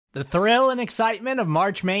The thrill and excitement of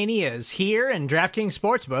March Mania is here, and DraftKings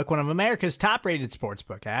Sportsbook, one of America's top-rated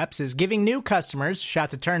sportsbook apps, is giving new customers a shot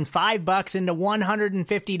to turn $5 into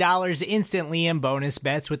 $150 instantly in bonus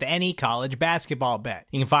bets with any college basketball bet.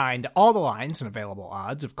 You can find all the lines and available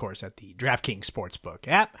odds, of course, at the DraftKings Sportsbook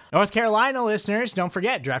app. North Carolina listeners, don't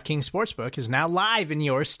forget, DraftKings Sportsbook is now live in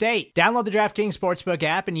your state. Download the DraftKings Sportsbook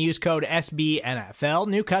app and use code SBNFL.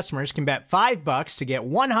 New customers can bet $5 to get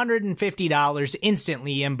 $150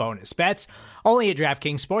 instantly in bonus bets, only at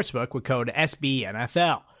DraftKings Sportsbook with code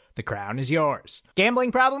SBNFL. The crown is yours.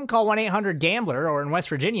 Gambling problem? Call 1-800-GAMBLER, or in West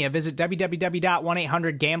Virginia, visit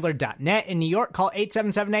www.1800gambler.net. In New York, call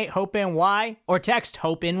 8778-HOPE-NY or text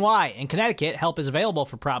HOPE-NY. In Connecticut, help is available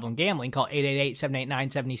for problem gambling. Call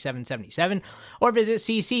 888-789-7777 or visit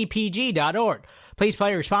ccpg.org. Please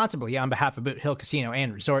play responsibly on behalf of Boot Hill Casino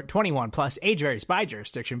and Resort. 21 plus, age varies by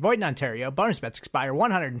jurisdiction. Void in Ontario. Bonus bets expire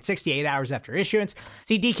 168 hours after issuance.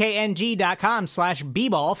 See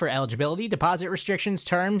dkng.com/bball for eligibility, deposit restrictions,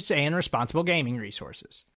 terms, and responsible gaming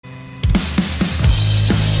resources.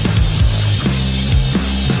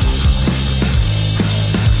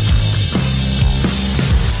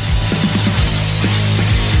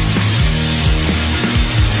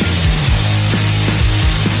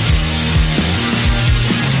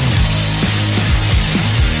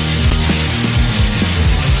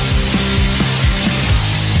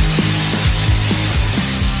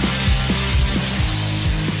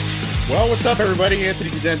 Well, what's up, everybody? Anthony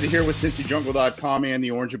Cosenza here with CincyJungle.com and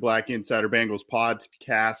the Orange and Black Insider Bengals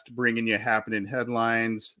podcast, bringing you happening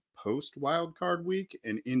headlines post-Wild Card Week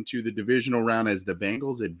and into the divisional round as the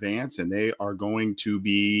Bengals advance, and they are going to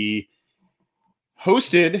be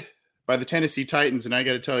hosted by the Tennessee Titans. And I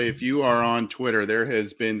got to tell you, if you are on Twitter, there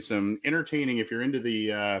has been some entertaining, if you're into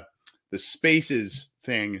the Spaces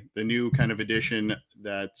thing, the new kind of edition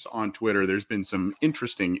that's on Twitter, there's been some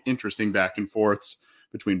interesting back and forths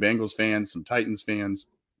between Bengals fans, some Titans fans.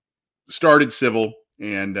 Started civil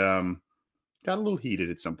and got a little heated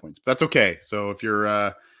at some points, but that's okay. So if you're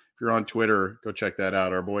on Twitter, go check that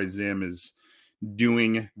out. Our boy Zim is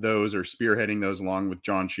doing those or spearheading those along with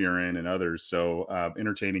John Sheeran and others. So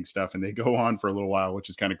entertaining stuff, and they go on for a little while, which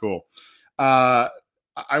is kind of cool. We're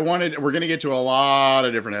going to get to a lot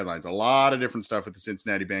of different headlines, a lot of different stuff with the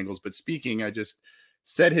Cincinnati Bengals. But speaking, I just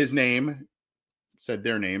said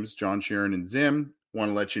their names, John Sheeran and Zim. Want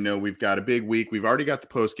to let you know we've got a big week. We've already got the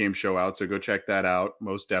post-game show out, so go check that out,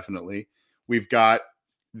 most definitely. We've got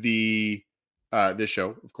this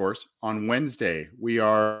show, of course, on Wednesday. We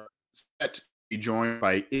are set to be joined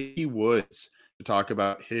by Ickey Woods to talk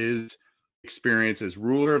about his experience as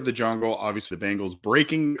ruler of the jungle. Obviously, the Bengals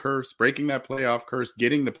breaking that playoff curse,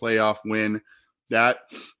 getting the playoff win. That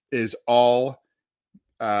is all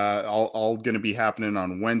going to be happening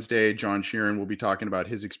on Wednesday. John Sheeran will be talking about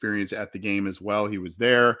his experience at the game as well. He was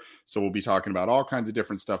there. So we'll be talking about all kinds of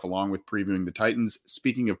different stuff along with previewing the Titans.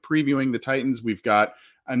 Speaking of previewing the Titans, we've got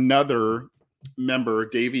another member,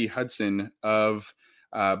 Davey Hudson of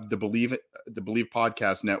the Believe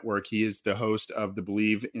Podcast Network. He is the host of the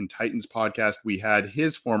Believe in Titans podcast. We had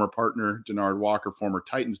his former partner, Denard Walker, former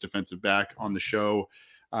Titans defensive back, on the show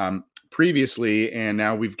previously, and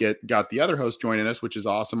now we've got the other host joining us, which is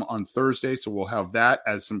awesome, on Thursday. So we'll have that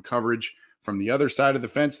as some coverage from the other side of the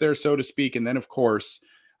fence there, so to speak. And then, of course,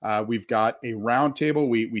 we've got a roundtable.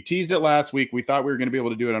 We teased it last week. We thought we were going to be able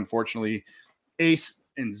to do it. Unfortunately, Ace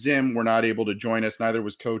and Zim were not able to join us. Neither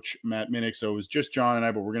was Coach Matt Minnick. So it was just John and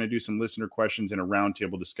I, but we're going to do some listener questions and a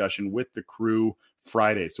roundtable discussion with the crew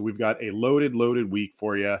Friday. So we've got a loaded week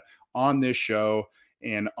for you on this show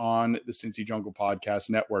and on the Cincy Jungle Podcast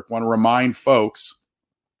Network. Want to remind folks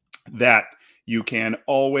that you can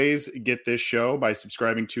always get this show by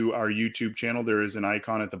subscribing to our YouTube channel. There is an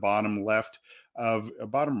icon at the bottom left of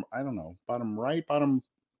bottom right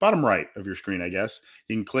of your screen, I guess.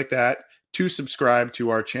 You can click that to subscribe to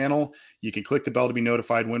our channel. You can click the bell to be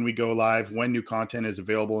notified when we go live, when new content is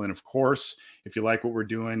available. And of course, if you like what we're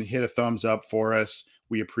doing, hit a thumbs up for us.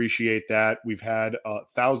 We appreciate that. We've had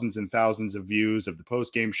thousands and thousands of views of the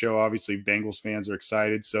post-game show. Obviously, Bengals fans are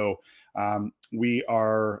excited. So we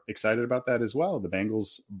are excited about that as well. The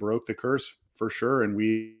Bengals broke the curse for sure. And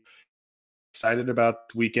we excited about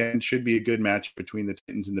the weekend. Should be a good match between the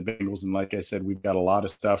Titans and the Bengals. And like I said, we've got a lot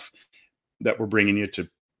of stuff that we're bringing you to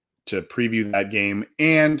preview that game.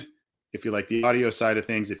 And if you like the audio side of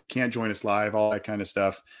things, if you can't join us live, all that kind of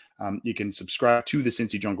stuff, you can subscribe to the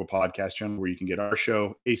Cincy Jungle podcast channel, where you can get our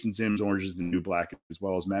show, Ace and Zim's Orange is the New Black, as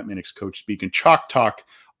well as Matt Minnick's Coach Speak and Chalk Talk,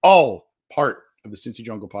 all part of the Cincy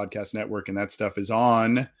Jungle Podcast Network. And that stuff is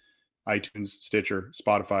on iTunes, Stitcher,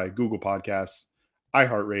 Spotify, Google Podcasts,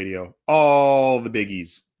 iHeartRadio, all the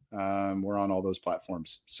biggies. We're on all those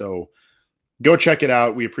platforms. So go check it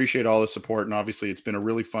out. We appreciate all the support. And obviously, it's been a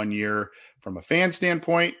really fun year from a fan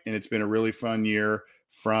standpoint, and it's been a really fun year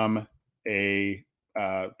from a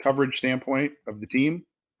coverage standpoint of the team.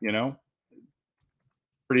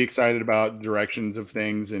 Pretty excited about directions of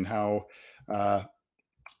things and how,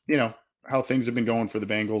 how things have been going for the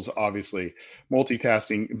Bengals. Obviously,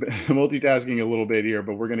 multitasking a little bit here,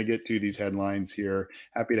 but we're going to get to these headlines here.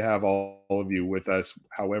 Happy to have all of you with us,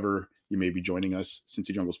 however you may be joining us,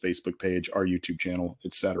 Cincy Jungle's Facebook page, our YouTube channel,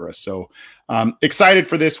 etc. So excited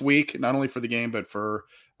for this week, not only for the game, but for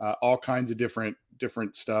all kinds of different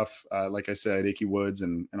stuff. Like I said, Ickey Woods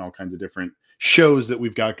and all kinds of different shows that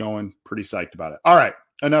we've got going. Pretty psyched about it. All right,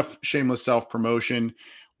 enough shameless self-promotion.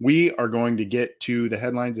 We are going to get to the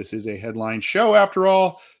headlines. This is a headline show after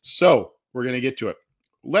all, so we're going to get to it.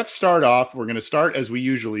 Let's start off. We're going to start as we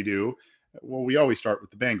usually do. Well, we always start with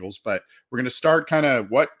the Bengals, but we're going to start kind of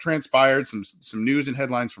what transpired, some news and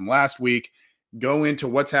headlines from last week, go into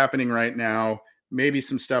what's happening right now, maybe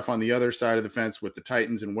some stuff on the other side of the fence with the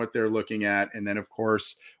Titans and what they're looking at. And then, of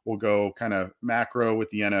course, we'll go kind of macro with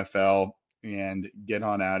the NFL and get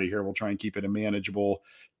on out of here. We'll try and keep it a manageable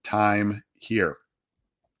time here.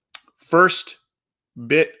 First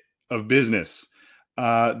bit of business.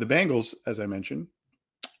 The Bengals, as I mentioned,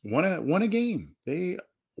 won a game. They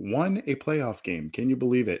won a playoff game. Can you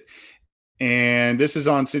believe it? And this is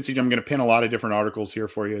on Cincy. I'm going to pin a lot of different articles here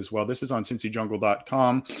for you as well. This is on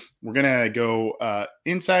cincyjungle.com. We're going to go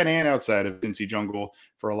inside and outside of Cincy Jungle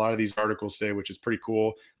for a lot of these articles today, which is pretty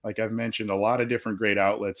cool. Like I've mentioned, a lot of different great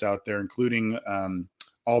outlets out there, including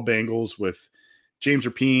All Bengals with James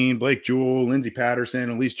Rapien, Blake Jewell, Lindsey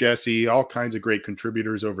Patterson, Elise Jesse, all kinds of great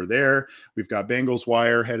contributors over there. We've got Bengals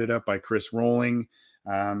Wire headed up by Chris Rolling.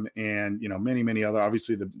 And many other,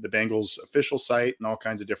 obviously the Bengals official site and all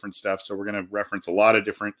kinds of different stuff. So we're going to reference a lot of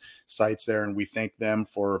different sites there, and we thank them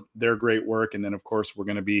for their great work. And then of course we're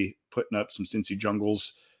going to be putting up some Cincy Jungle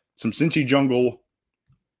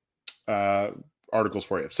articles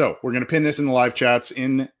for you. So we're going to pin this in the live chats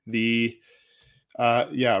in the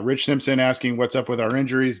Rich Simpson asking what's up with our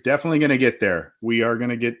injuries. Definitely going to get there. We are going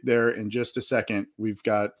to get there in just a second. We've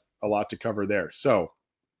got a lot to cover there. So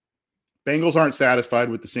Bengals aren't satisfied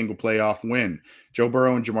with the single playoff win. Joe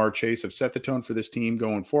Burrow and Ja'Marr Chase have set the tone for this team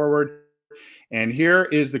going forward. And here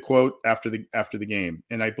is the quote after the game.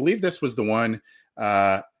 And I believe this was the one.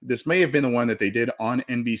 This may have been the one that they did on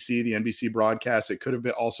NBC, the NBC broadcast. It could have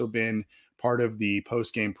also been part of the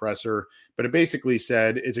post-game presser, but it basically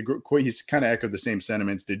said he's kind of echoed the same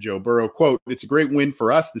sentiments did Joe Burrow. Quote, "It's a great win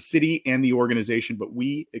for us, the city, and the organization, but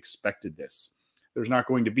we expected this. There's not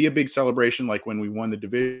going to be a big celebration like when we won the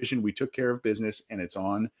division. We took care of business, and it's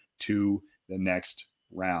on to the next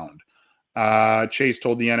round." Chase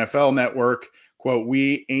told the NFL Network, quote,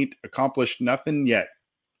 "We ain't accomplished nothing yet.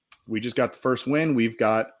 We just got the first win. We've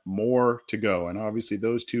got more to go." And obviously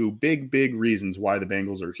those two big reasons why the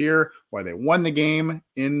Bengals are here, why they won the game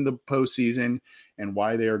in the postseason, and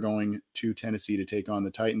why they are going to Tennessee to take on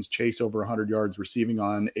the Titans. Chase over 100 yards receiving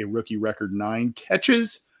on a rookie record 9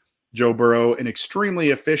 catches. Joe Burrow, an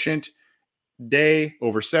extremely efficient day,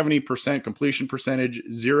 over 70% completion percentage,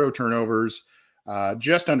 0 turnovers,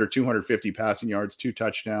 just under 250 passing yards, 2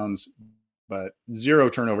 touchdowns, but 0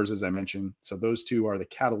 turnovers, as I mentioned. So those two are the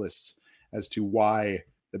catalysts as to why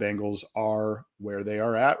the Bengals are where they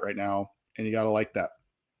are at right now, and you got to like that.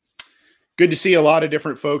 Good to see a lot of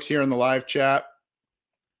different folks here in the live chat.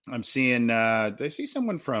 I'm seeing, did I see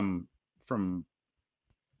someone from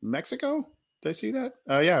Mexico? Did I see that?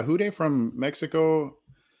 Hude from Mexico.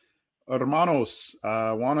 Hermanos,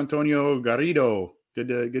 Juan Antonio Garrido. Good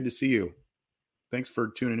to see you. Thanks for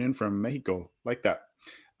tuning in from Mexico. Like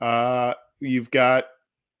that. You've got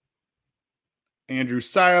Andrew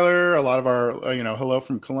Seiler, a lot of our, hello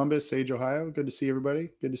from Columbus, Sage, Ohio. Good to see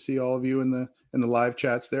everybody. Good to see all of you in the live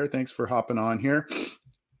chats there. Thanks for hopping on here.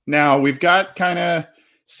 Now we've got kind of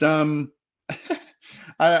some,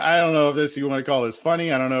 I don't know if you want to call this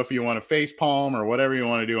funny. I don't know if you want to face palm or whatever you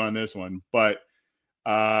want to do on this one, but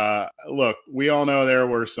look, we all know there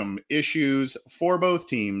were some issues for both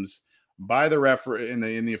teams by the referee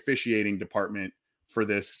in the officiating department for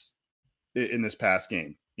this in this past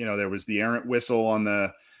game. There was the errant whistle on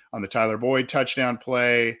the Tyler Boyd touchdown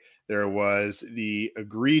play. There was the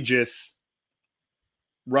egregious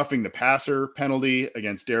roughing the passer penalty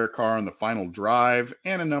against Derek Carr on the final drive,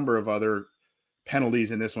 and a number of other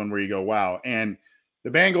penalties in this one where you go, wow. And the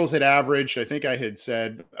Bengals had averaged, I think I had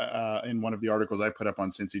said in one of the articles I put up on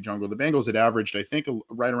Cincy Jungle, the Bengals had averaged, I think,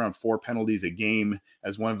 right around 4 penalties a game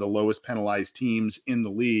as one of the lowest penalized teams in the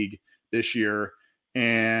league this year.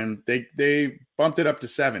 and they bumped it up to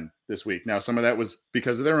 7 this week. Now, some of that was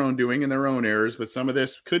because of their own doing and their own errors, but some of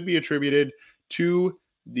this could be attributed to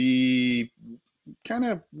the kind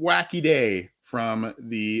of wacky day from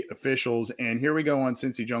the officials. And here we go on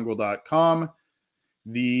CincyJungle.com.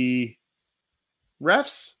 The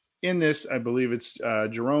refs in this, I believe it's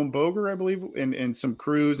Jerome Boger, I believe, and some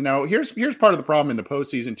crews. Now, here's part of the problem in the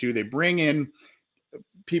postseason too. They bring in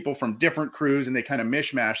people from different crews and they kind of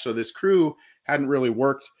mishmash. So this crew hadn't really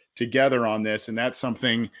worked together on this, and that's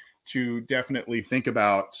something to definitely think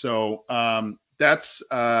about. So that's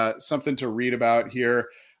something to read about here.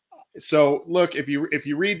 So look, if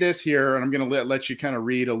you read this here, and I'm going to let you kind of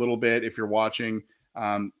read a little bit if you're watching.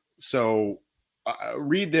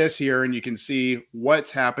 Read this here, and you can see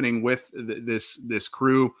what's happening with this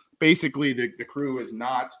crew. Basically, the crew is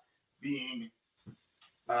not being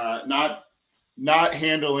not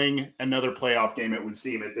handling another playoff game, it would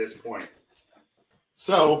seem, at this point.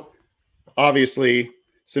 So obviously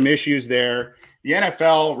some issues there. The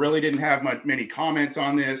NFL really didn't have many comments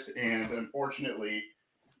on this, and unfortunately,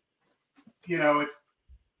 it's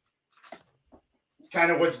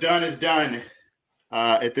kind of what's done is done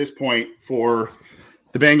at this point for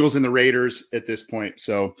the Bengals and the Raiders at this point.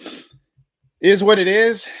 So is what it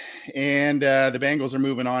is, and the Bengals are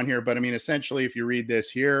moving on here. But I mean, essentially, if you read this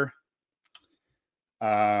here,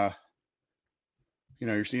 you're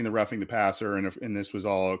seeing the roughing the passer, and this was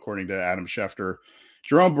all according to Adam Schefter.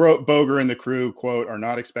 Jerome Boger and the crew, quote, are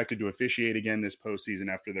not expected to officiate again this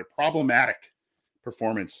postseason after their problematic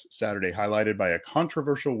performance Saturday, highlighted by a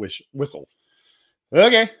controversial whistle.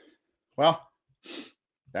 Okay, well,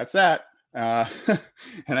 that's that. And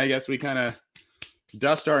I guess we kind of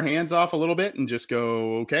dust our hands off a little bit and just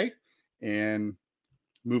go, okay, and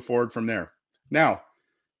move forward from there. Now,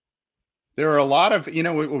 there are a lot of,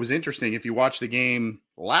 what was interesting, if you watch the game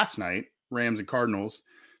last night, Rams and Cardinals,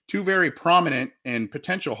 two very prominent and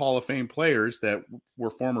potential Hall of Fame players that were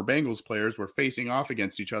former Bengals players were facing off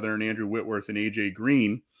against each other, and Andrew Whitworth and AJ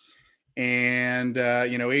Green. And,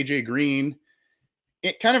 AJ Green,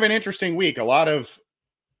 kind of an interesting week. A lot of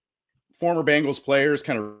former Bengals players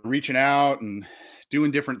kind of reaching out and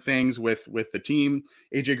doing different things with the team.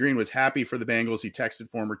 AJ Green was happy for the Bengals. He texted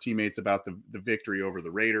former teammates about the victory over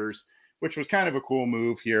the Raiders, which was kind of a cool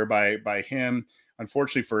move here by him.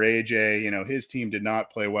 Unfortunately for AJ, his team did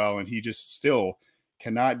not play well, and he just still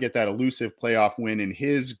cannot get that elusive playoff win in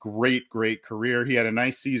his great career. He had a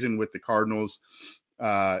nice season with the Cardinals,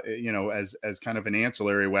 as kind of an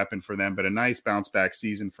ancillary weapon for them, but a nice bounce back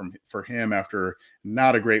season for him after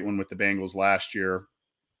not a great one with the Bengals last year.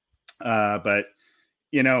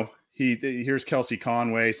 Here's Kelsey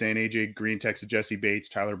Conway saying AJ Green texted Jesse Bates,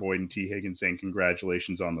 Tyler Boyd, and T. Higgins saying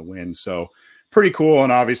congratulations on the win. So pretty cool,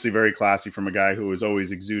 and obviously very classy from a guy who has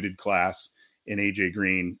always exuded class in AJ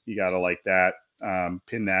Green. You got to like that.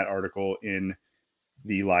 Pin that article in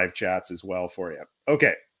the live chats as well for you.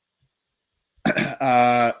 Okay.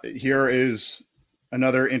 Here is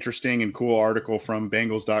another interesting and cool article from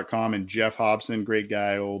Bengals.com and Jeff Hobson, great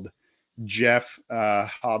guy, old Jeff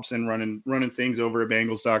Hobson running things over at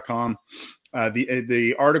Bengals.com.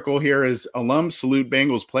 The article here is Alums Salute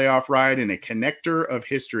Bengals Playoff Ride in a Connector of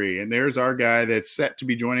History. And there's our guy that's set to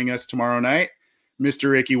be joining us tomorrow night,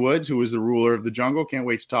 Mr. Ricky Woods, who is the ruler of the jungle. Can't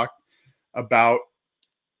wait to talk about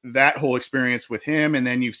that whole experience with him. And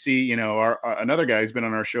then you see, another guy who's been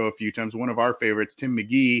on our show a few times, one of our favorites, Tim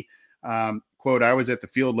McGee, quote, I was at the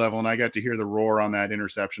field level and I got to hear the roar on that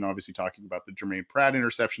interception, obviously talking about the Jermaine Pratt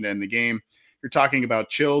interception to end the game. You're talking about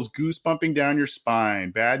chills, goose bumping down your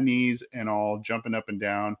spine, bad knees and all, jumping up and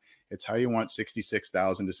down. It's how you want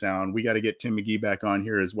 66,000 to sound. We got to get Tim McGee back on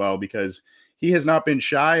here as well, because he has not been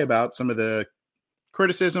shy about some of the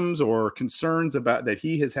criticisms or concerns about that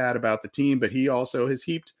he has had about the team, but he also has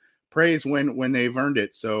heaped praise when they've earned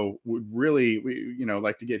it. So would really,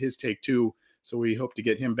 like to get his take too. So we hope to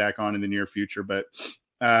get him back on in the near future. But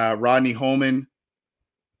Rodney Holman,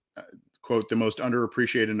 quote, the most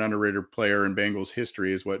underappreciated and underrated player in Bengals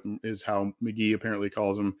history is how McGee apparently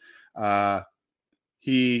calls him.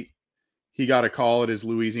 He got a call at his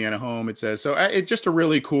Louisiana home, it says. So it's just a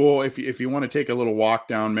really cool, if you want to take a little walk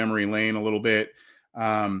down memory lane a little bit,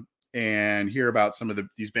 and hear about some of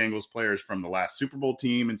these Bengals players from the last Super Bowl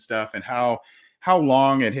team and stuff, and how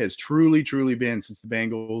long it has truly been since the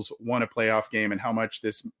Bengals won a playoff game and how much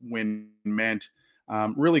this win meant.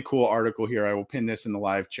 Really cool article here. I will pin this in the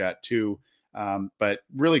live chat too. But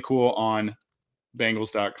really cool on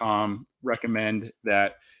Bengals.com. Recommend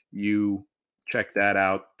that you check that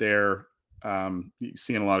out there.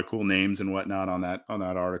 Seeing a lot of cool names and whatnot on that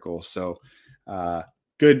article. So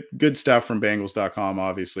good stuff from Bengals.com,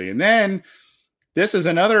 obviously. And then This is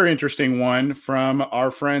another interesting one from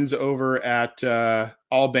our friends over at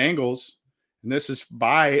All Bengals. And this is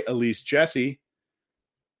by Elise Jesse.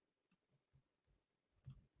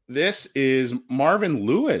 This is Marvin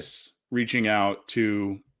Lewis reaching out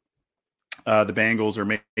to the Bengals, or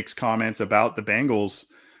makes comments about the Bengals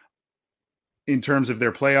in terms of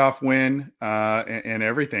their playoff win and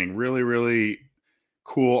everything. Really, really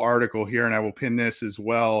cool article here, and I will pin this as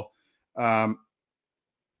well.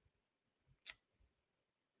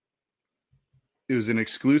 It was an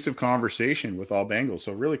exclusive conversation with All Bengals,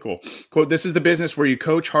 so really cool. Quote, "This is the business where you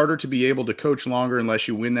coach harder to be able to coach longer unless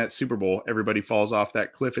you win that Super Bowl. Everybody falls off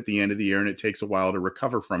that cliff at the end of the year, and it takes a while to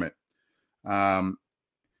recover from it." And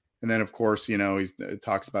then, of course, he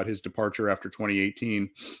talks about his departure after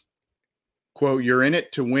 2018. Quote, "You're in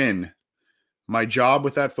it to win. My job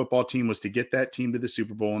with that football team was to get that team to the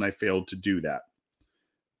Super Bowl, and I failed to do that.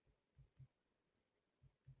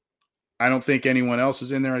 I don't think anyone else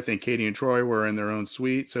was in there. I think Katie and Troy were in their own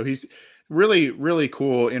suite." So he's really, really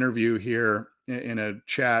cool interview here in a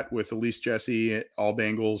chat with Elise Jesse, All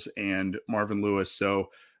Bengals, and Marvin Lewis.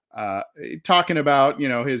 So talking about,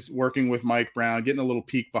 his working with Mike Brown, getting a little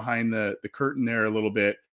peek behind the curtain there a little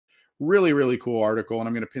bit. Really, really cool article. And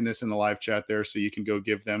I'm going to pin this in the live chat there so you can go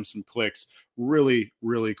give them some clicks. Really,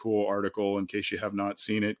 really cool article. In case you have not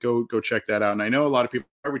seen it, go check that out. And I know a lot of people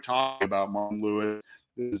are talking about Marvin Lewis.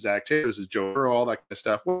 This is Zach Taylor, this is Joe Burrow, all that kind of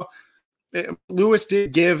stuff. Well, Lewis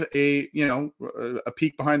did give a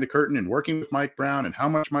peek behind the curtain and working with Mike Brown and how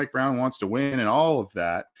much Mike Brown wants to win and all of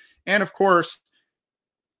that. And of course,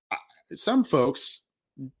 some folks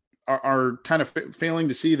are kind of failing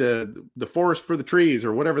to see the forest for the trees,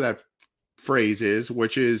 or whatever that phrase is,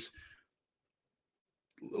 which is,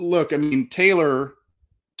 look, I mean, Taylor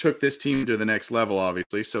took this team to the next level,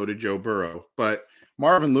 obviously. So did Joe Burrow. But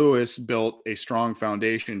Marvin Lewis built a strong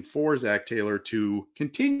foundation for Zach Taylor to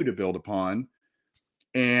continue to build upon.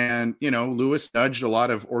 And, Lewis nudged a lot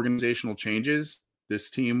of organizational changes. This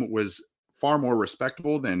team was far more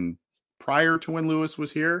respectable than prior to when Lewis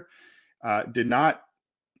was here. Did not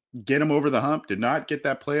get him over the hump, did not get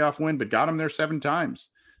that playoff win, but got him there 7 times.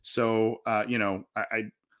 So, I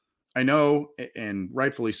know, and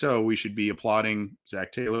rightfully so, we should be applauding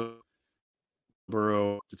Zach Taylor,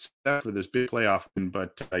 Burrow, for this big playoff win.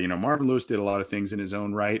 But, Marvin Lewis did a lot of things in his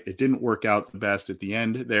own right. It didn't work out the best at the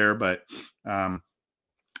end there, but a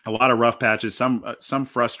lot of rough patches, some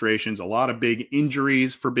frustrations, a lot of big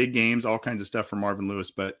injuries for big games, all kinds of stuff for Marvin Lewis.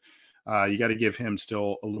 But you got to give him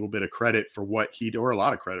still a little bit of credit for what or a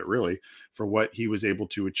lot of credit really, for what he was able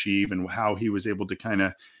to achieve and how he was able to kind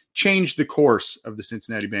of change the course of the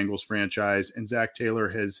Cincinnati Bengals franchise. And Zach Taylor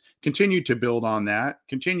has continued to build on that,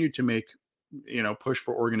 continued to make, push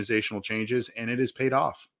for organizational changes, and it has paid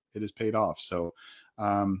off. It has paid off. So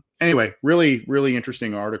anyway, really, really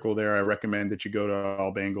interesting article there. I recommend that you go to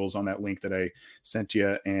All Bengals on that link that I sent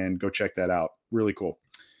you and go check that out. Really cool.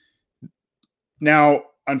 Now,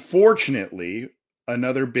 unfortunately,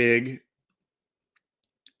 another big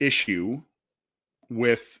issue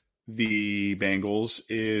with the Bengals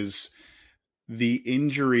is the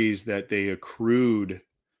injuries that they accrued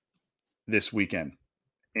this weekend.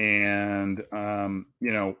 And,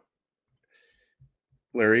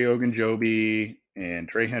 Larry Ogunjobi and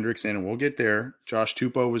Trey Hendrickson, and we'll get there. Josh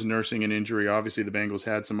Tupou was nursing an injury. Obviously, the Bengals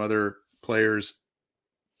had some other players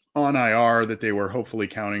on IR that they were hopefully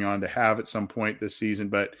counting on to have at some point this season.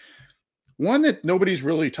 But one that nobody's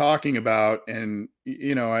really talking about, and,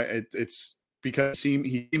 it's because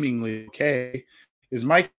he's seemingly okay, is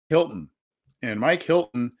Mike Hilton. And Mike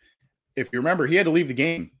Hilton, if you remember, he had to leave the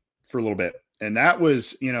game for a little bit. And that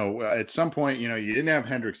was, at some point, you didn't have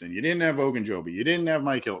Hendrickson, you didn't have Ogunjobi, you didn't have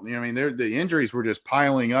Mike Hilton. The injuries were just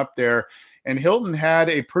piling up there. And Hilton had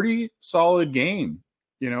a pretty solid game,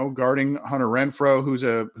 guarding Hunter Renfrow, who's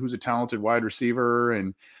a talented wide receiver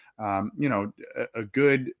and, a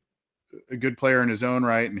good player in his own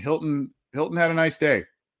right. And Hilton had a nice day.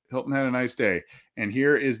 And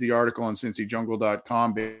here is the article on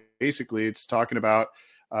CincyJungle.com. Basically, it's talking about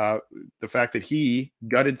the fact that he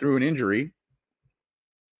gutted through an injury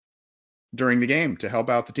during the game to help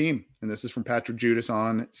out the team. And this is from Patrick Judas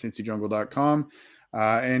on CincyJungle.com.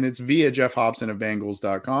 And it's via Jeff Hobson of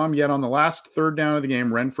Bengals.com. Yet on the last third down of the game,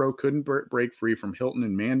 Renfrow couldn't break free from Hilton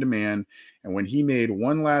in man-to-man. And when he made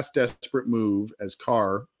one last desperate move as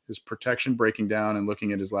Carr, his protection breaking down and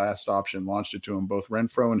looking at his last option, launched it to him, both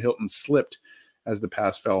Renfrow and Hilton slipped as the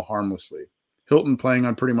pass fell harmlessly. Hilton, playing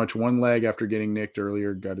on pretty much one leg after getting nicked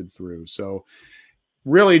earlier, gutted through. So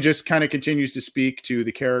really just kind of continues to speak to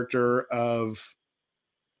the character of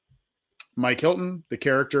Mike Hilton, the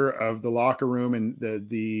character of the locker room, and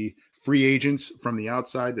the free agents from the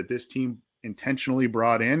outside that this team intentionally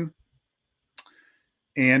brought in.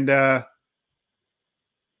 And that's,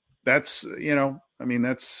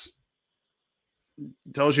 that's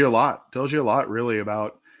tells you a lot really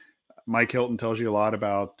about Mike Hilton, tells you a lot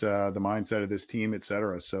about the mindset of this team, et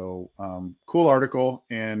cetera. So cool article,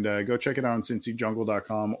 and go check it out on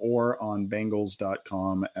cincyjungle.com or on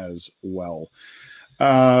Bengals.com as well.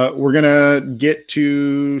 We're going to get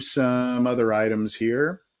to some other items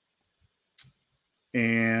here,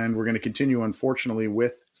 and we're going to continue, unfortunately,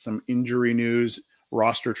 with some injury news,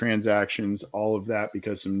 roster transactions, all of that,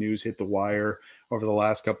 because some news hit the wire over the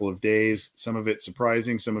last couple of days. Some of it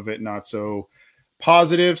surprising, some of it not so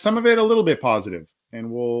positive, some of it a little bit positive, and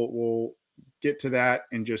we'll get to that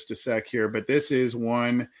in just a sec here. But this is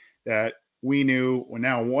one that we knew. Well,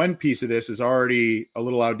 now one piece of this is already a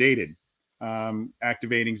little outdated,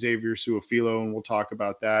 activating Xavier Su'a-Filo, and we'll talk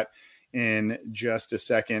about that in just a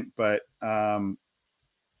second. But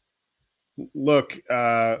look,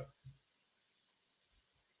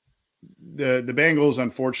 the Bengals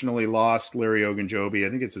unfortunately lost Larry Ogunjobi.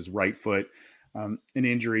 I think it's his right foot, an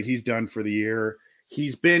injury. He's done for the year.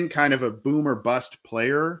 He's been kind of a boom or bust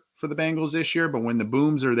player for the Bengals this year, but when the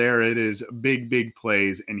booms are there, it is big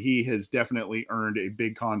plays, and he has definitely earned a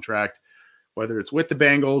big contract, whether it's with the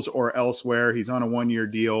Bengals or elsewhere. He's on a 1-year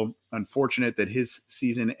deal. Unfortunate that his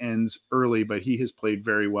season ends early, but he has played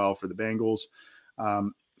very well for the Bengals.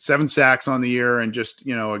 7 sacks on the year, and just,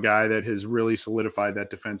 a guy that has really solidified that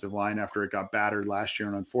defensive line after it got battered last year.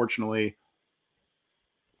 And unfortunately,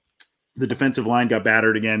 the defensive line got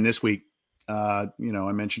battered again this week. I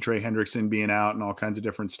mentioned Trey Hendrickson being out and all kinds of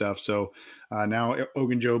different stuff. So now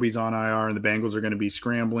Ogunjobi's on IR, and the Bengals are going to be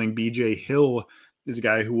scrambling. BJ Hill is a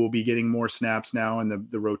guy who will be getting more snaps now, and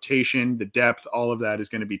the rotation, the depth, all of that is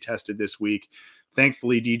going to be tested this week.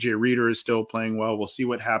 Thankfully, DJ Reader is still playing well. We'll see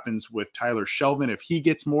what happens with Tyler Shelvin, if he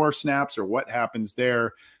gets more snaps or what happens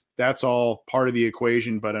there. That's all part of the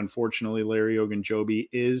equation, but unfortunately, Larry Ogunjobi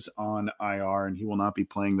is on IR, and he will not be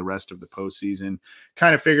playing the rest of the postseason.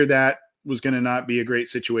 Kind of figured that was going to not be a great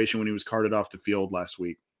situation when he was carted off the field last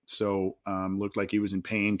week. So looked like he was in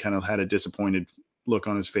pain, kind of had a disappointed look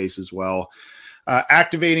on his face as well.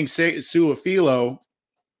 Activating Su'a-Filo,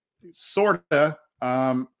 sort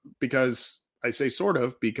of, because I say sort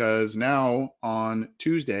of because now on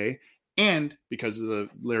Tuesday, and because of the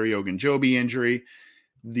Larry Ogunjobi injury,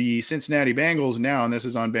 the Cincinnati Bengals now, and this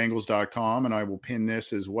is on Bengals.com, and I will pin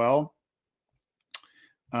this as well.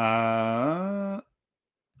 The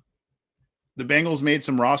Bengals made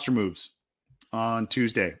some roster moves on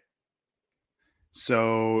Tuesday.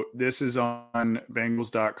 So this is on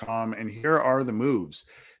Bengals.com, and here are the moves.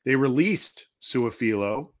 They released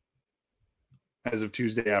Su'a-Filo as of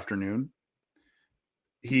Tuesday afternoon.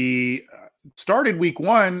 He started week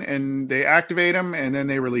 1, and they activate him, and then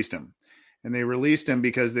they released him. And they released him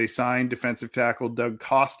because they signed defensive tackle Doug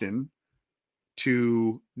Costin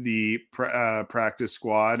to the practice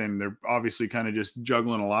squad, and they're obviously kind of just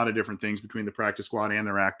juggling a lot of different things between the practice squad and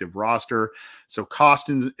their active roster. So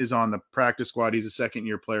Costin is on the practice squad. He's a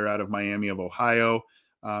second-year player out of Miami of Ohio.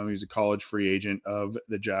 He's a college free agent of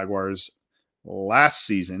the Jaguars last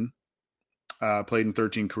season. Played in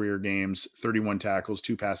 13 career games, 31 tackles,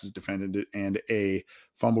 2 passes defended, and a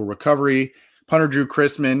fumble recovery. Punter Drew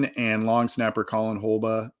Chrisman and long snapper Colin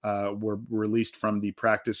Holba were released from the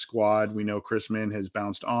practice squad. We know Chrisman has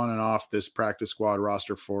bounced on and off this practice squad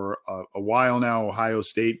roster for a while now, Ohio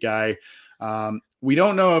State guy. We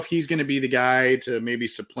don't know if he's going to be the guy to maybe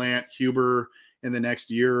supplant Huber in the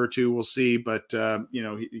next year or two. We'll see, but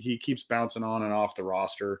he keeps bouncing on and off the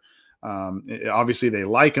roster. Obviously they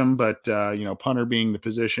like him, but punter being the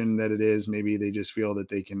position that it is, maybe they just feel that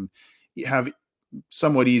they can have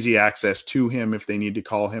somewhat easy access to him if they need to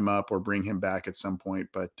call him up or bring him back at some point.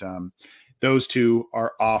 But those two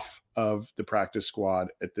are off of the practice squad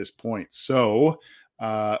at this point. So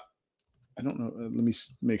I don't know. Let me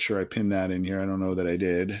make sure I pin that in here. I don't know that I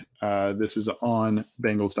did. This is on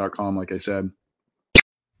Bengals.com, like I said.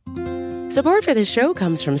 Support for this show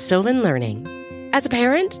comes from Sylvan Learning. As a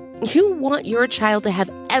parent, you want your child to have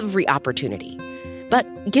every opportunity, but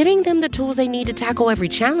giving them the tools they need to tackle every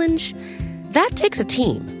challenge, that takes a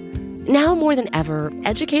team. Now more than ever,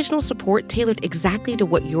 educational support tailored exactly to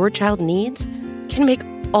what your child needs can make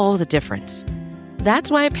all the difference.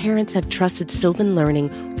 That's why parents have trusted Sylvan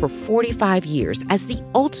Learning for 45 years as the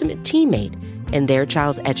ultimate teammate in their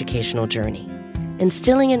child's educational journey,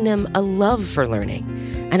 instilling in them a love for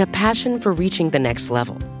learning and a passion for reaching the next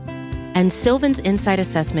level. And Sylvan's Insight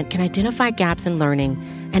Assessment can identify gaps in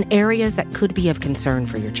learning and areas that could be of concern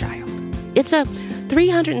for your child. It's a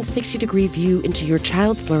 360-degree view into your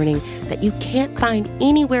child's learning that you can't find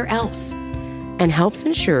anywhere else, and helps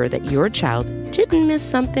ensure that your child didn't miss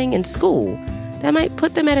something in school that might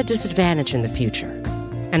put them at a disadvantage in the future.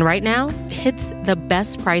 And right now, it's the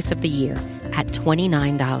best price of the year at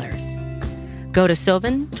 $29. Go to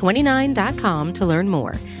sylvan29.com to learn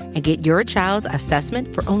more and get your child's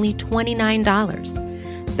assessment for only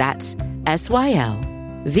 $29. That's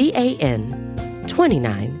SYLVAN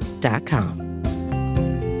 29.com.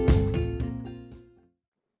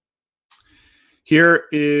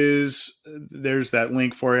 There's that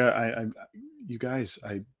link for you.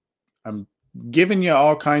 I'm giving you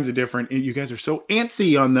all kinds of different. You guys are so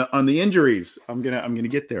antsy on the injuries. I'm gonna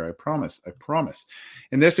get there. I promise.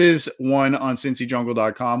 And this is one on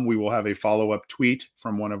CincyJungle.com. We will have a follow-up tweet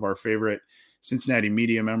from one of our favorite Cincinnati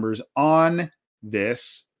media members on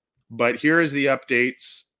this. But here is the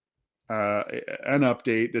updates. An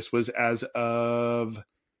update. This was as of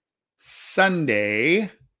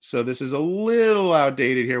Sunday. So this is a little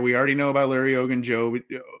outdated here. We already know about Larry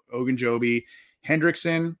Ogunjobi,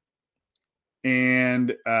 Hendrickson,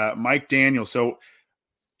 and Mike Daniels. So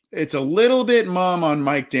it's a little bit mum on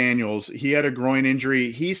Mike Daniels. He had a groin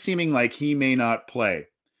injury. He's seeming like he may not play.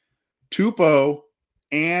 Tupou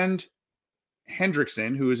and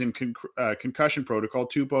Hendrickson, who is in concussion protocol.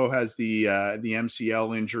 Tupou has the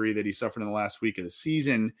MCL injury that he suffered in the last week of the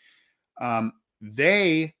season.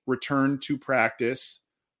 They returned to practice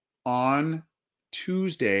on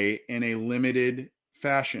Tuesday in a limited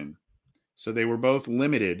fashion. So they were both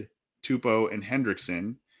limited, Tupou and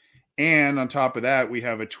Hendrickson. And on top of that, we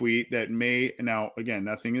have a tweet that now again,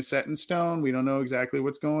 nothing is set in stone. We don't know exactly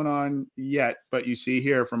what's going on yet, but you see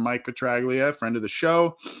here from Mike Petraglia, friend of the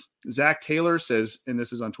show, Zach Taylor says, and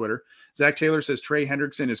this is on Twitter, Zach Taylor says Trey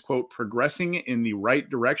Hendrickson is, quote, progressing in the right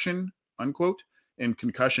direction, unquote, in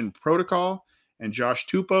concussion protocol. And Josh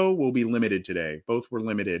Tupou will be limited today. Both were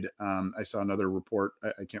limited. I saw another report.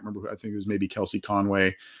 I can't remember. I think it was maybe Kelsey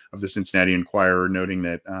Conway of the Cincinnati Enquirer noting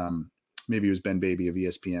that maybe it was Ben Baby of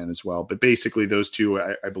ESPN as well. But basically those two,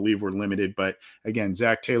 I believe, were limited. But again,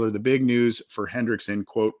 Zach Taylor, the big news for Hendrickson,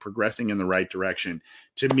 quote, progressing in the right direction.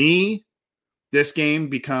 To me, this game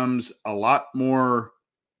becomes a lot more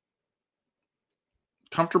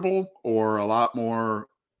comfortable, or a lot more,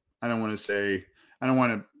 I don't want to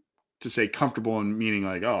say comfortable in meaning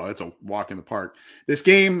like, oh, it's a walk in the park. This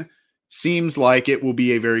game seems like it will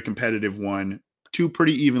be a very competitive one. Two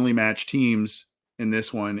pretty evenly matched teams in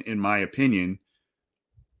this one, in my opinion.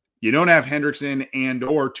 You don't have Hendrickson and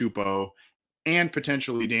or Tupou and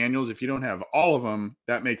potentially Daniels. If you don't have all of them,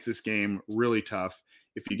 that makes this game really tough.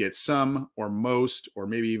 If you get some or most, or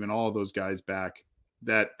maybe even all of those guys back,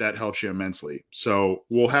 that helps you immensely. So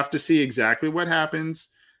we'll have to see exactly what happens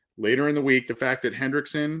later in the week. The fact that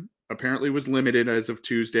Hendrickson apparently was limited as of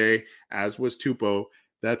Tuesday, as was Tupou,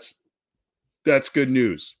 that's good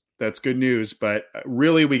news. That's good news. But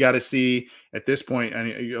really, we got to see at this point,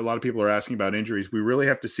 and a lot of people are asking about injuries. We really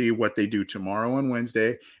have to see what they do tomorrow and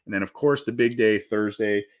Wednesday. And then, of course, the big day,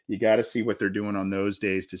 Thursday, you got to see what they're doing on those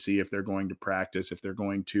days to see if they're going to practice, if they're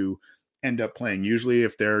going to end up playing. Usually,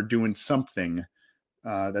 if they're doing something,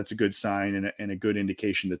 that's a good sign and a good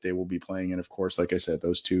indication that they will be playing. And of course, like I said,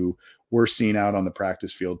 those two were seen out on the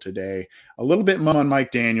practice field today. A little bit mum on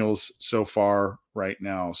Mike Daniels so far right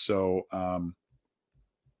now. So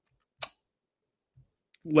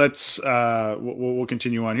we'll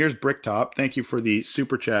continue on. Here's Bricktop. Thank you for the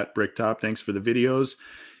super chat, Bricktop. Thanks for the videos.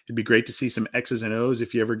 It'd be great to see some X's and O's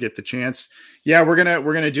if you ever get the chance. Yeah, we're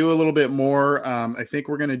gonna do a little bit more. I think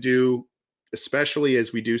we're gonna do, especially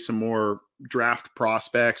as we do some more draft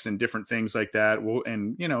prospects and different things like that.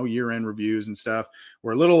 And year-end reviews and stuff.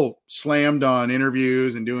 We're a little slammed on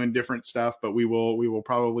interviews and doing different stuff, but we will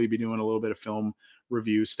probably be doing a little bit of film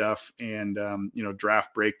review stuff and,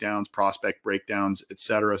 draft breakdowns, prospect breakdowns,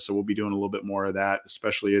 etc. So we'll be doing a little bit more of that,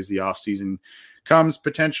 especially as the off season comes,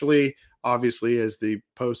 potentially, obviously, as the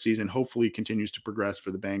postseason hopefully continues to progress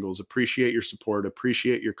for the Bengals. Appreciate your support,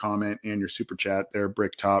 appreciate your comment and your super chat there,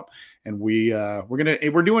 Bricktop. And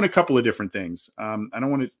we're doing a couple of different things. I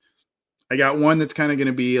got one that's kind of going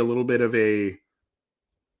to be a little bit of a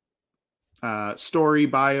story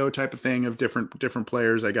bio type of thing of different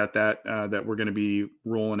players. I got that we're going to be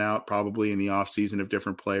rolling out probably in the off season of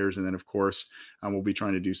different players. And then of course we'll be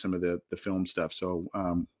trying to do some of the film stuff. So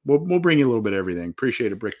we'll bring you a little bit of everything.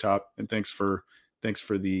 Appreciate it, Bricktop. And thanks for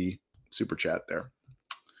the super chat there.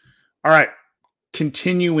 All right.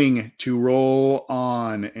 Continuing to roll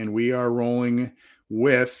on, and we are rolling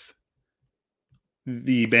with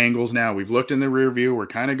the Bengals now. We've looked in the rear view. We're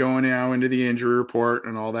kind of going now into the injury report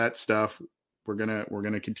and all that stuff. we're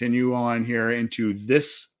gonna continue on here into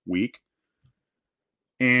this week.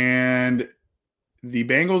 And the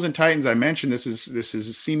Bengals and Titans, I mentioned this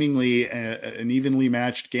is seemingly an evenly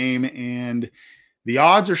matched game, and the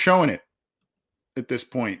odds are showing it at this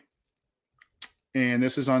point. And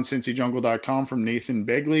this is on CincyJungle.com from Nathan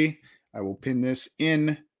Begley. I will pin this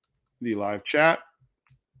in the live chat.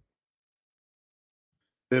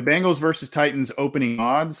 The Bengals versus Titans opening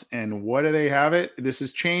odds, and what do they have it? This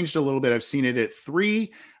has changed a little bit. I've seen it at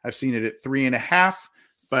 3. I've seen it at 3.5,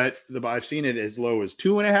 but I've seen it as low as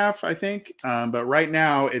 2.5, I think. But right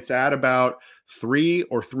now it's at about 3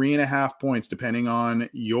 or 3.5 points, depending on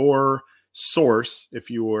your source. If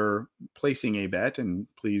you were placing a bet, and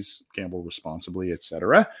please gamble responsibly,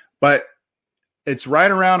 etc. But it's right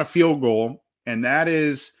around a field goal, and that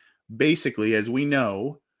is basically, as we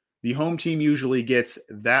know, the home team usually gets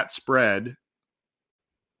that spread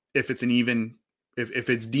if it's an even, if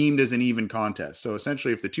it's deemed as an even contest. So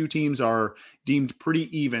essentially, if the two teams are deemed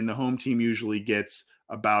pretty even, the home team usually gets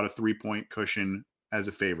about a 3-point cushion as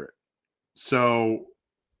a favorite. So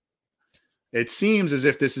it seems as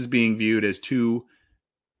if this is being viewed as two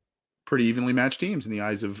pretty evenly matched teams in the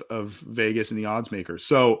eyes of Vegas and the odds makers.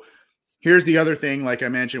 So here's the other thing. Like I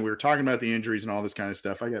mentioned, we were talking about the injuries and all this kind of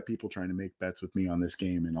stuff. I got people trying to make bets with me on this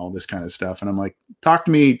game and all this kind of stuff. And I'm like, talk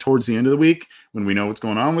to me towards the end of the week when we know what's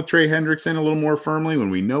going on with Trey Hendrickson a little more firmly,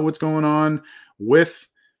 when we know what's going on with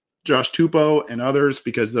Josh Tupou and others,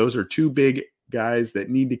 because those are two big guys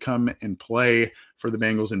that need to come and play for the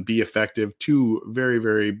Bengals and be effective. Two very,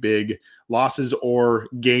 very big losses or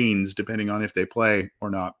gains, depending on if they play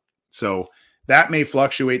or not. So that may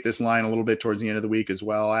fluctuate this line a little bit towards the end of the week, as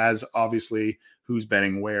well as obviously who's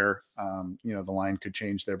betting where. The line could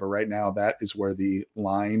change there, but right now that is where the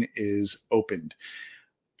line is opened.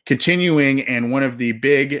 Continuing, and one of the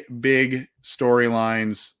big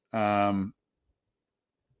storylines, one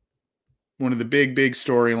of the big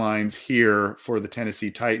storylines here for the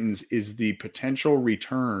Tennessee Titans is the potential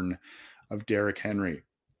return of Derrick Henry.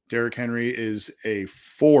 Derrick Henry is a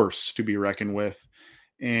force to be reckoned with.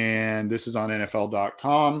 And this is on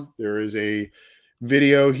NFL.com. There is a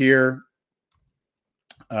video here.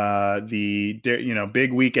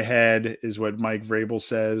 Big week ahead is what Mike Vrabel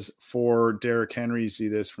says for Derrick Henry. You see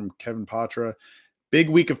this from Kevin Patra. Big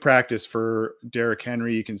week of practice for Derrick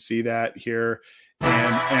Henry. You can see that here.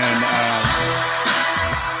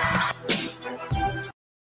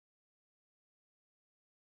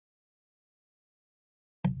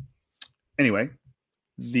 Anyway.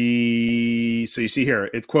 So you see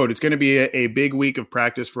here, it's quote, it's going to be a big week of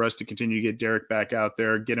practice for us to continue to get Derrick back out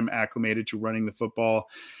there, get him acclimated to running the football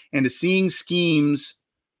and to seeing schemes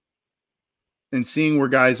and seeing where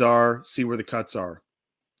guys are, see where the cuts are,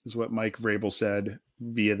 is what Mike Vrabel said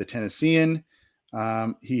via the Tennessean.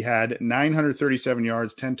 He had 937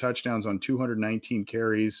 yards, 10 touchdowns on 219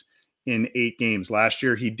 carries in 8 games. Last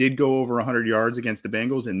year, he did go over 100 yards against the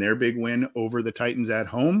Bengals in their big win over the Titans at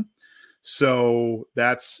home. So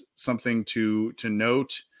that's something to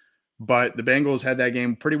note, but the Bengals had that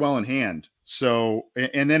game pretty well in hand. So,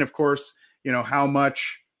 and then of course, how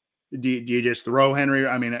much do you just throw Henry?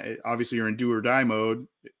 I mean, obviously you're in do or die mode,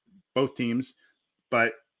 both teams,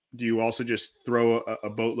 but do you also just throw a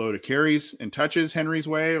boatload of carries and touches Henry's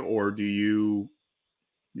way? Or do you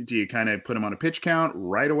kind of put him on a pitch count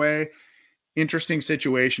right away? Interesting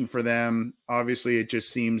situation for them. Obviously, it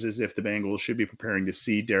just seems as if the Bengals should be preparing to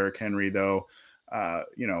see Derrick Henry, though.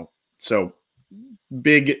 So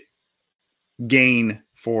big gain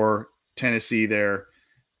for Tennessee there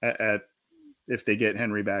at if they get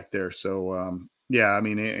Henry back there. So,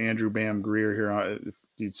 Andrew Bam Greer here. If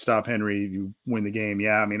you stop Henry, you win the game.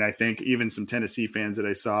 Yeah, I mean, I think even some Tennessee fans that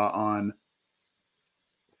I saw on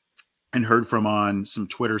and heard from on some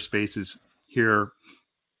Twitter spaces here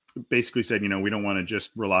basically said, we don't want to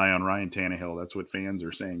just rely on Ryan Tannehill. That's what fans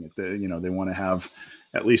are saying. They want to have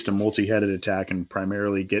at least a multi-headed attack and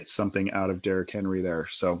primarily get something out of Derrick Henry there.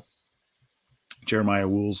 So Jeremiah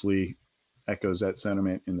Woolsey echoes that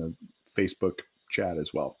sentiment in the Facebook chat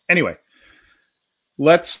as well. Anyway,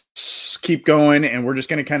 let's keep going, and we're just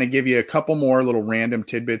going to kind of give you a couple more little random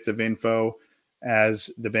tidbits of info as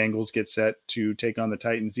the Bengals get set to take on the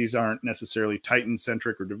Titans. These aren't necessarily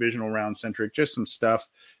Titan-centric or divisional round-centric, just some stuff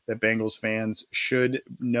that Bengals fans should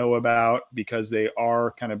know about because they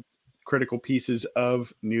are kind of critical pieces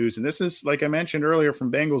of news. And this is, like I mentioned earlier,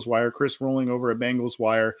 from Bengals Wire, Chris Rolling over at Bengals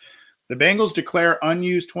Wire. The Bengals declare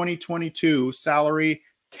unused 2022 salary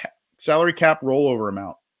cap rollover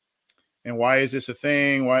amount. And why is this a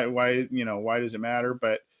thing? Why does it matter?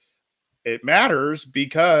 But it matters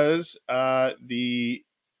because the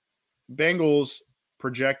Bengals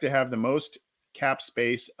project to have the most cap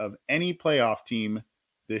space of any playoff team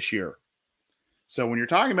this year. So when you're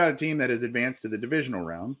talking about a team that has advanced to the divisional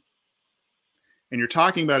round, and you're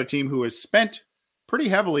talking about a team who has spent pretty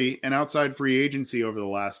heavily in outside free agency over the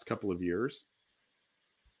last couple of years,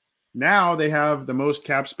 now they have the most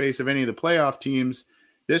cap space of any of the playoff teams.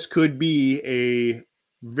 This could be a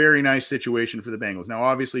very nice situation for the Bengals. Now,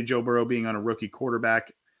 obviously, Joe Burrow being on a rookie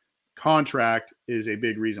quarterback contract is a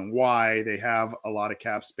big reason why they have a lot of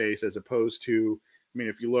cap space, as opposed to, I mean,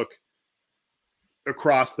 if you look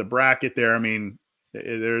across the bracket there, I mean,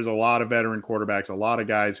 there's a lot of veteran quarterbacks, a lot of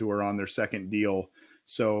guys who are on their second deal.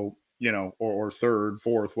 So, you know, or third,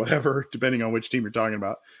 fourth, whatever, depending on which team you're talking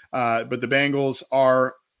about. But the Bengals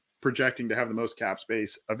are projecting to have the most cap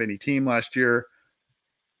space of any team last year.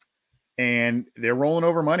 And they're rolling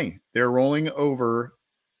over money. They're rolling over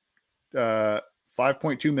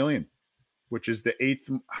 $5.2 million, which is the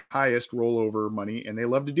 8th highest rollover money. And they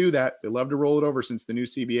love to do that. They love to roll it over since the new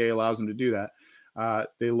CBA allows them to do that.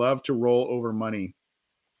 They love to roll over money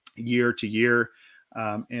year to year.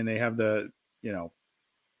 And they have the 20,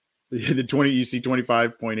 you see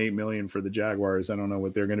 $25.8 million for the Jaguars. I don't know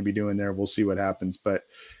what they're going to be doing there. We'll see what happens, but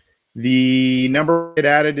the number it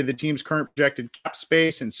added to the team's current projected cap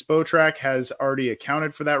space, and Spotrac has already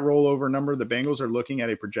accounted for that rollover number. The Bengals are looking at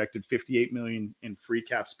a projected $58 million in free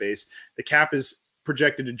cap space. The cap is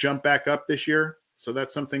projected to jump back up this year, so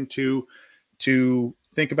that's something to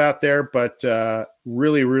think about there. But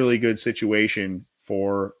really, really good situation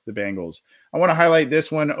for the Bengals. I want to highlight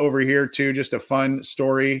this one over here too, just a fun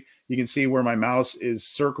story. You can see where my mouse is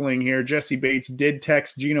circling here. Jesse Bates did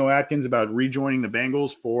text Geno Atkins about rejoining the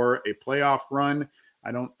Bengals for a playoff run.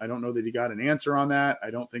 I don't know that he got an answer on that.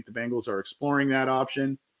 I don't think the Bengals are exploring that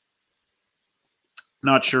option.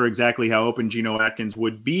 Not sure exactly how open Geno Atkins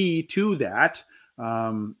would be to that.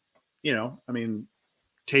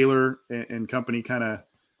 Taylor and company kind of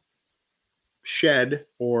shed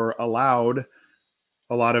or allowed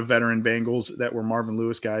a lot of veteran Bengals that were Marvin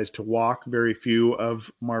Lewis guys to walk. Very few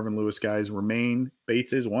of Marvin Lewis guys remain.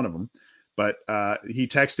 Bates is one of them. But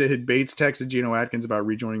Bates texted Geno Atkins about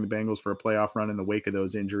rejoining the Bengals for a playoff run in the wake of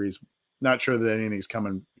those injuries. Not sure that anything's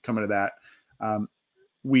coming to that.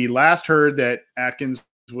 We last heard that Atkins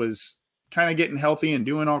was kind of getting healthy and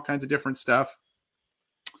doing all kinds of different stuff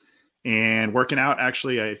and working out.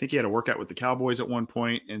 Actually, I think he had a workout with the Cowboys at one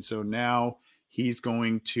point. And so now he's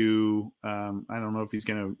going to, I don't know if he's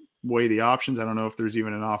going to weigh the options. I don't know if there's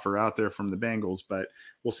even an offer out there from the Bengals, but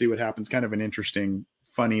we'll see what happens. Kind of an interesting,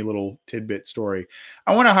 funny little tidbit story.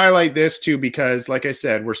 I want to highlight this too, because like I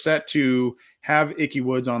said, we're set to have Ickey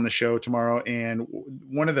Woods on the show tomorrow. And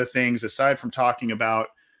one of the things, aside from talking about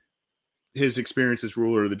his experience as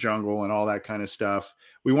ruler of the jungle and all that kind of stuff,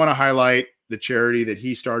 we want to highlight the charity that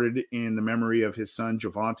he started in the memory of his son,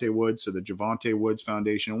 Javonte Woods. So the Javonte Woods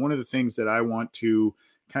Foundation. And one of the things that I want to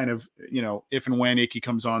kind of, if and when Ickey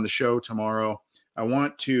comes on the show tomorrow, I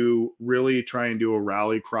want to really try and do a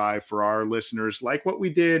rally cry for our listeners, like what we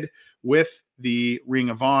did with the Ring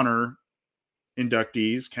of Honor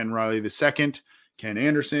inductees, Ken Riley II, Ken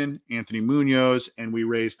Anderson, Anthony Munoz, and we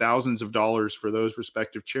raised thousands of dollars for those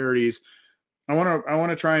respective charities. I want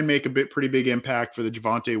to try and make a pretty big impact for the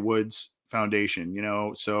Javonte Woods Foundation,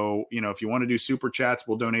 so if you want to do super chats,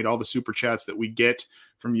 we'll donate all the super chats that we get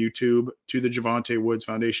from YouTube to the Javonte Woods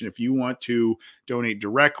Foundation. If you want to donate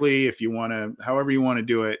directly, if you want to, however you want to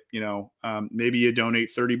do it, maybe you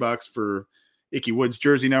donate $30 for Ickey Woods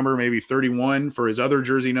jersey number, maybe 31 for his other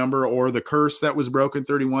jersey number, or the curse that was broken,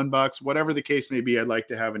 $31, whatever the case may be. I'd like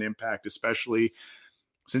to have an impact, especially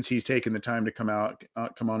since he's taken the time to come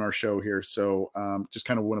on our show here. So just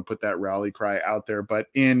kind of want to put that rally cry out there. But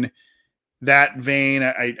in that vein,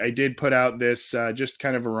 I did put out this just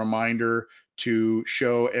kind of a reminder to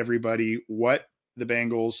show everybody what the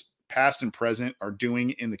Bengals past and present are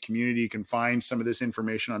doing in the community. You can find some of this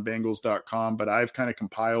information on Bengals.com, but I've kind of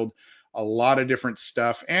compiled a lot of different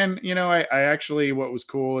stuff. And, I actually, what was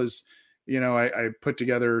cool is, I put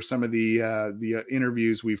together some of the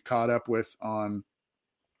interviews we've caught up with on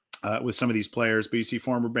with some of these players. But you see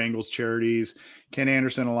former Bengals charities, Ken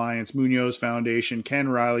Anderson Alliance, Munoz Foundation, Ken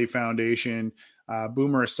Riley Foundation,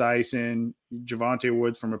 Boomer Esiason, Javonte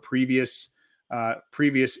Woods from a previous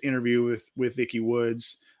interview with Ickey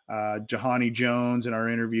Woods, Jahani Jones in our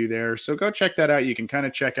interview there. So go check that out. You can kind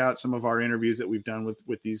of check out some of our interviews that we've done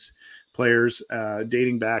with these players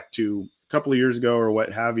dating back to a couple of years ago or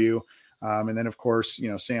what have you. And then, of course,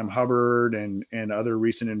 Sam Hubbard and other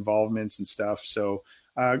recent involvements and stuff. So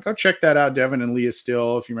Go check that out. Devin and Leah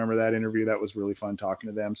Still, if you remember that interview, that was really fun talking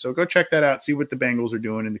to them. So go check that out. See what the Bengals are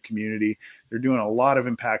doing in the community. They're doing a lot of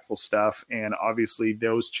impactful stuff. And obviously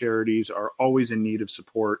those charities are always in need of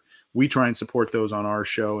support. We try and support those on our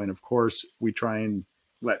show. And of course we try and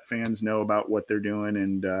let fans know about what they're doing.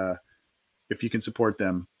 And if you can support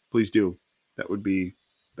them, please do. That would be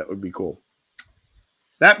cool.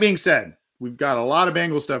 That being said, we've got a lot of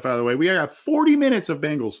Bengals stuff out of the way. We got 40 minutes of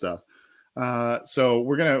Bengals stuff. So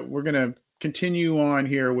we're gonna continue on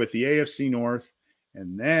here with the AFC North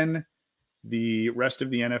and then the rest of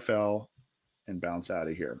the NFL and bounce out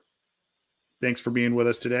of here. Thanks for being with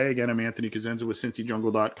us today. Again, I'm Anthony Cosenza with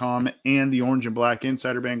CincyJungle.com and the Orange and Black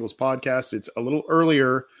Insider Bengals podcast. It's a little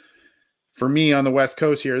earlier for me on the West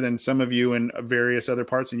Coast here than some of you in various other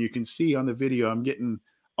parts, and you can see on the video I'm getting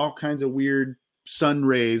all kinds of weird sun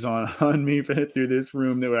rays on me through this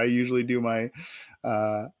room that I usually do my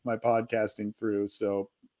podcasting through. So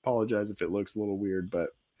apologize if it looks a little weird, but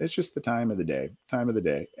it's just the time of the day.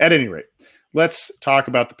 At any rate, let's talk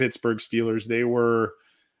about the Pittsburgh Steelers. They were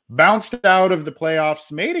bounced out of the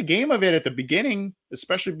playoffs, made a game of it at the beginning,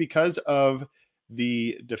 especially because of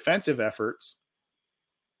the defensive efforts,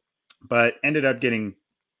 but ended up getting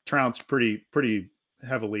trounced pretty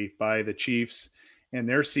heavily by the Chiefs. And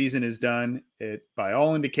their season is done. By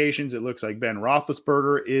all indications, it looks like Ben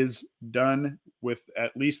Roethlisberger is done with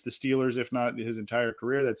at least the Steelers, if not his entire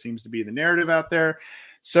career. That seems to be the narrative out there.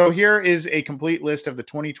 So here is a complete list of the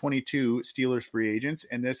 2022 Steelers free agents,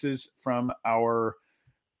 and this is from our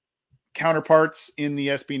counterparts in the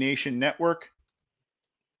SB Nation network.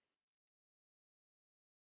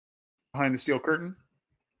 Behind the steel curtain.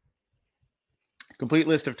 Complete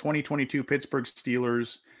list of 2022 Pittsburgh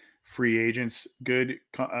Steelers free agents. Good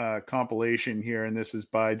compilation here, and this is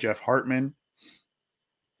by Jeff Hartman.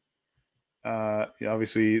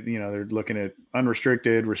 Obviously, they're looking at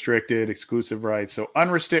unrestricted, restricted, exclusive rights. So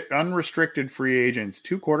unrestricted free agents,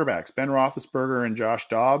 2 quarterbacks, Ben Roethlisberger and Josh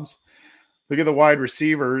Dobbs. Look at the wide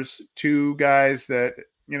receivers, 2 guys that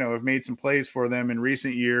have made some plays for them in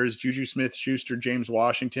recent years: Juju Smith-Schuster, James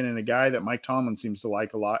Washington, and a guy that Mike Tomlin seems to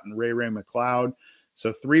like a lot, and Ray McLeod.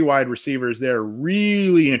 So 3 wide receivers there.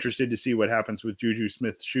 Really interested to see what happens with Juju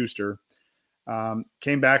Smith-Schuster.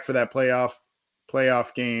 Came back for that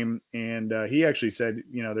playoff game, and he actually said,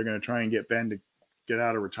 they're going to try and get Ben to get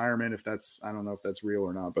out of retirement. I don't know if that's real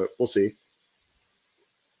or not, but we'll see.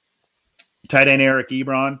 Tight end Eric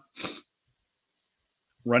Ebron.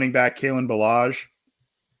 Running back Kalen Ballage.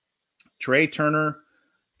 Trey Turner.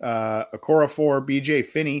 Okorafor, BJ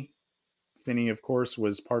Finney. Finney, of course,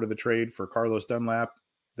 was part of the trade for Carlos Dunlap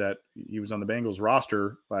that he was on the Bengals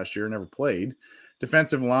roster last year, never played.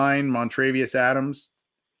 Defensive line, Montravius Adams.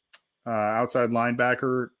 Outside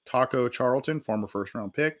linebacker, Taco Charlton, former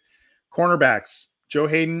first-round pick. Cornerbacks, Joe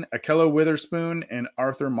Hayden, Akello Witherspoon, and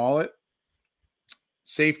Arthur Mollett.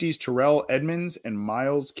 Safeties, Terrell Edmonds and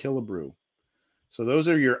Miles Killebrew. So those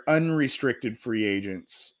are your unrestricted free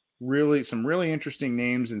agents. Some really interesting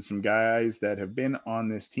names and some guys that have been on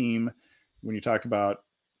this team. When you talk about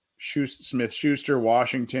Smith-Schuster,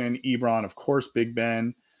 Washington, Ebron, of course, Big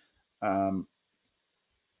Ben, that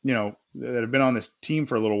have been on this team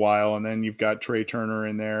for a little while. And then you've got Trey Turner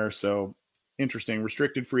in there. So interesting.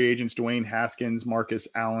 Restricted free agents, Dwayne Haskins, Marcus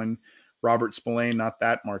Allen, Robert Spillane, not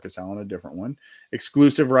that Marcus Allen, a different one.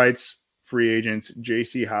 Exclusive rights free agents,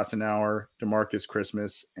 J.C. Hassenauer, DeMarcus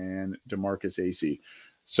Christmas, and DeMarcus AC.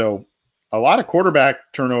 So a lot of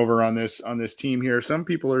quarterback turnover on this team here. Some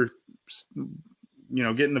people are,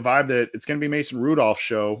 getting the vibe that it's going to be Mason Rudolph's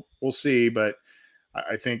show. We'll see, but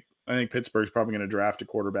I think Pittsburgh's probably going to draft a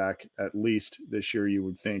quarterback at least this year, you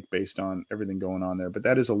would think, based on everything going on there. But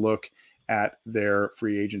that is a look at their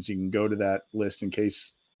free agents. You can go to that list in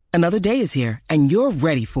case. Another day is here, and you're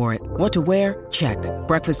ready for it. What to wear? Check.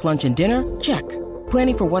 Breakfast, lunch, and dinner? Check.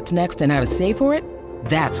 Planning for what's next and how to save for it?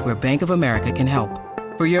 That's where Bank of America can help.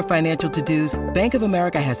 For your financial to-dos, Bank of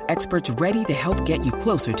America has experts ready to help get you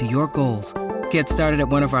closer to your goals. Get started at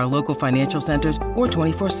one of our local financial centers or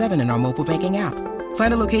 24/7 in our mobile banking app.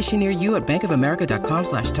 Find a location near you at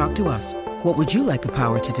bankofamerica.com/talktous. What would you like the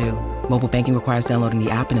power to do? Mobile banking requires downloading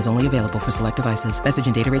the app and is only available for select devices. Message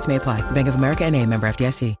and data rates may apply. Bank of America NA, member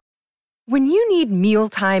FDIC. When you need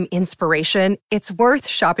mealtime inspiration, it's worth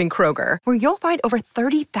shopping Kroger, where you'll find over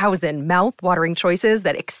 30,000 mouth-watering choices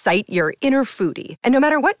that excite your inner foodie. And no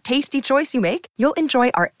matter what tasty choice you make, you'll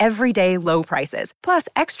enjoy our everyday low prices, plus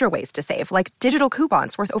extra ways to save, like digital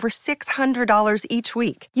coupons worth over $600 each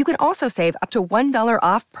week. You can also save up to $1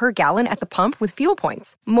 off per gallon at the pump with fuel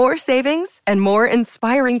points. More savings and more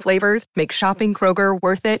inspiring flavors make shopping Kroger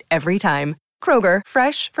worth it every time. Kroger,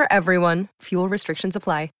 fresh for everyone. Fuel restrictions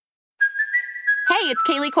apply. Hey, it's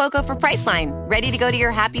Kaylee Cuoco for Priceline. Ready to go to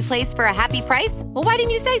your happy place for a happy price? Well, why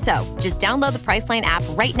didn't you say so? Just download the Priceline app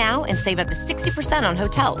right now and save up to 60% on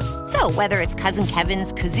hotels. So whether it's Cousin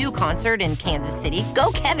Kevin's Kazoo Concert in Kansas City,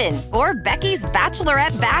 go Kevin, or Becky's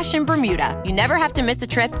Bachelorette Bash in Bermuda, you never have to miss a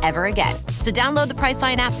trip ever again. So download the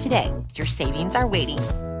Priceline app today. Your savings are waiting.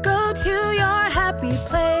 Go to your happy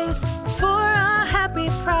place for a happy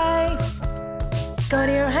price. Go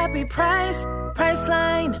to your happy price,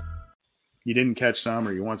 Priceline. You didn't catch some,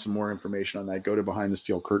 or you want some more information on that, go to Behind the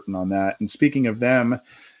Steel Curtain on that. And speaking of them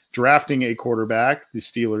drafting a quarterback, the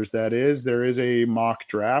Steelers, that is, there is a mock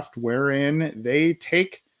draft wherein they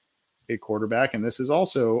take a quarterback, and this is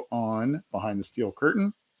also on Behind the Steel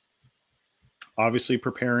Curtain. Obviously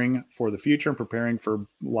preparing for the future and preparing for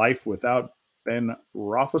life without Ben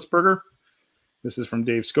Roethlisberger. This is from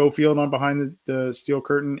Dave Schofield on Behind the Steel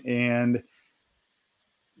Curtain, and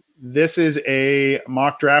this is a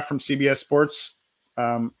mock draft from CBS Sports.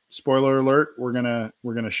 Spoiler alert: we're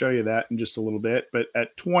gonna show you that in just a little bit. But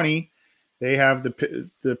at 20, they have the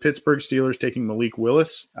Pittsburgh Steelers taking Malik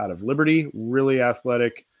Willis out of Liberty. Really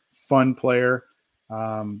athletic, fun player.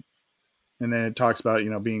 And then it talks about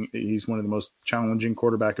he's one of the most challenging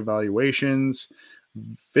quarterback evaluations,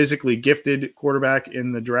 physically gifted quarterback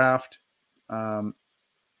in the draft.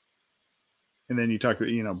 And then you talk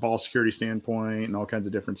about, ball security standpoint and all kinds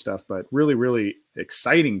of different stuff, but really, really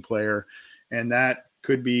exciting player. And that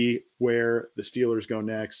could be where the Steelers go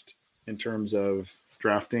next in terms of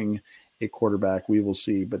drafting a quarterback. We will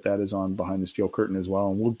see, but that is on Behind the Steel Curtain as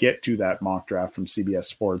well. And we'll get to that mock draft from CBS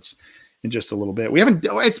Sports in just a little bit.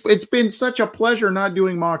 It's been such a pleasure not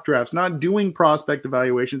doing mock drafts, not doing prospect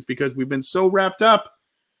evaluations, because we've been so wrapped up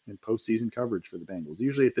in postseason coverage for the Bengals.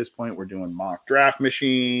 Usually at this point, we're doing mock draft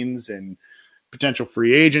machines and potential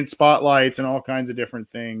free agent spotlights and all kinds of different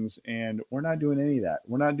things. And we're not doing any of that.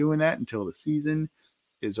 We're not doing that until the season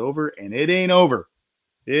is over, and it ain't over.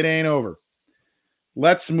 It ain't over.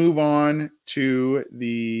 Let's move on to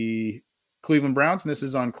the Cleveland Browns. And this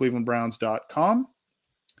is on clevelandbrowns.com.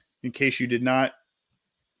 In case you did not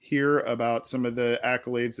hear about some of the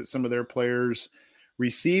accolades that some of their players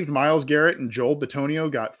received, Myles Garrett and Joel Bitonio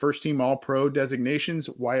got first-team All-Pro designations.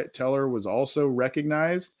 Wyatt Teller was also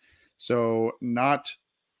recognized. So not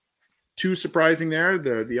too surprising there.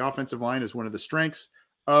 The offensive line is one of the strengths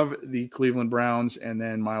of the Cleveland Browns, and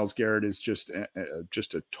then Myles Garrett is just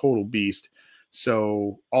a total beast.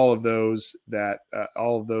 So all of those got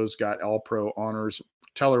All-Pro honors.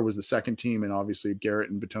 Teller was the second team, and obviously Garrett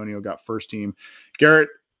and Bitonio got first team. Garrett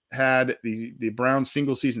had the Browns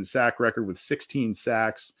single-season sack record with 16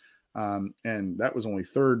 sacks, and that was only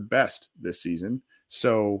third best this season.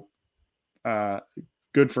 So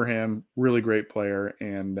good for him. Really great player.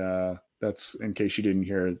 And that's, in case you didn't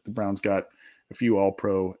hear, the Browns got a few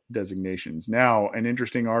All-Pro designations. Now, an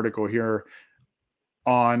interesting article here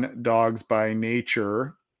on Dogs by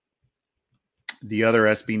Nature, the other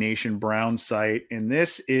SB Nation Browns site. And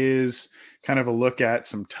this is kind of a look at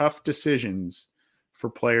some tough decisions for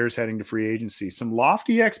players heading to free agency. Some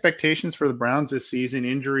lofty expectations for the Browns this season.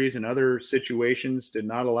 Injuries and other situations did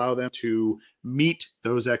not allow them to meet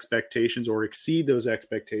those expectations or exceed those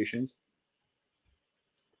expectations.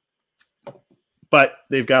 But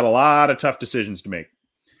they've got a lot of tough decisions to make.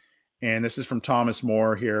 And this is from Thomas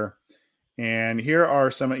Moore here. And here are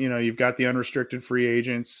some, you've got the unrestricted free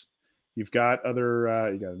agents. You've got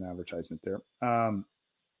other, you got an advertisement there.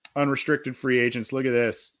 Unrestricted free agents. Look at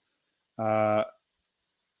this.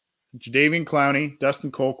 Jadeveon Clowney,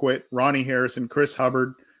 Dustin Colquitt, Ronnie Harrison, Chris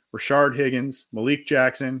Hubbard, Rashard Higgins, Malik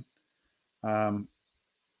Jackson. And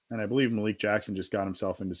I believe Malik Jackson just got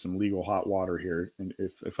himself into some legal hot water here. And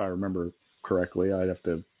if I remember correctly, I'd have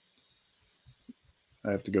to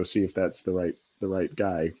go see if that's the right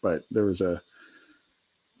guy. But there was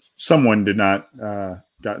someone did not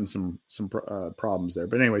gotten some problems there.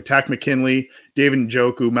 But anyway, Takk McKinley, David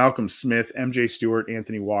Njoku, Malcolm Smith, MJ Stewart,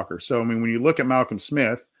 Anthony Walker. So, I mean, when you look at Malcolm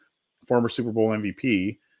Smith, former Super Bowl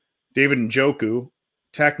MVP, David Njoku,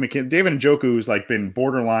 Takk McKinley, David Njoku has been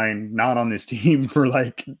borderline not on this team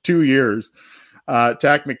for 2 years.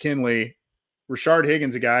 Takk McKinley, Rashard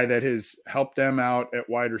Higgins, a guy that has helped them out at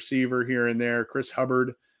wide receiver here and there, Chris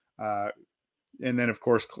Hubbard, and then of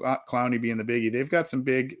course Clowney being the biggie. They've got some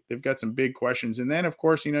big questions. And then of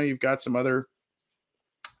course, you've got some other,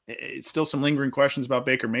 still some lingering questions about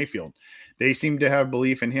Baker Mayfield. They seem to have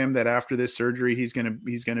belief in him that after this surgery, he's going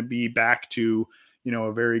to be back to,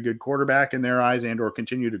 a very good quarterback in their eyes and or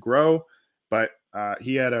continue to grow. But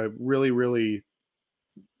he had a really, really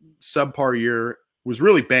subpar year, was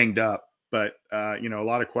really banged up But, a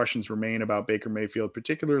lot of questions remain about Baker Mayfield,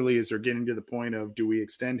 particularly as they're getting to the point of, do we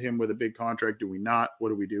extend him with a big contract? Do we not? What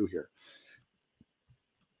do we do here?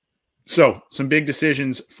 So some big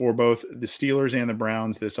decisions for both the Steelers and the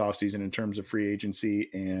Browns this offseason in terms of free agency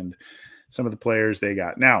and some of the players they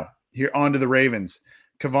got. Now, here on to the Ravens.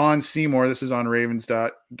 Kevon Seymour, this is on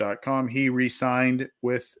ravens.com. He re-signed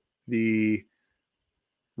with the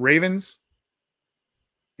Ravens,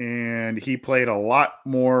 and he played a lot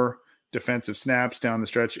more defensive snaps down the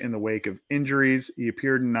stretch in the wake of injuries. He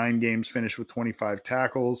appeared in 9 games, finished with 25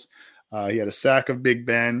 tackles. He had a sack of Big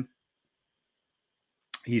Ben.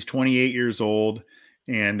 He's 28 years old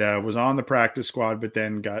and was on the practice squad, but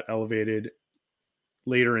then got elevated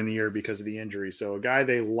later in the year because of the injury. So a guy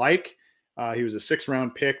they like. He was a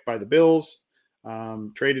 6th-round pick by the Bills,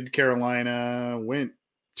 traded to Carolina, went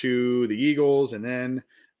to the Eagles, and then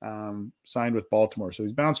signed with Baltimore. So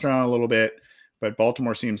he's bounced around a little bit, but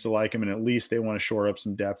Baltimore seems to like him, and at least they want to shore up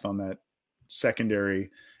some depth on that secondary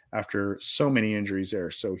after so many injuries there.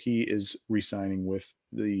 So he is re-signing with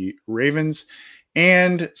the Ravens.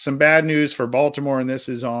 And some bad news for Baltimore, and this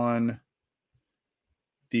is on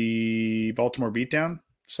the Baltimore Beatdown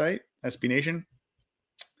site, SB Nation.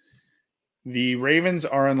 The Ravens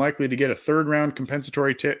are unlikely to get a 3rd-round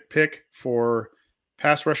compensatory pick for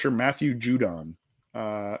pass rusher Matthew Judon.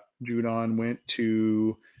 Judon went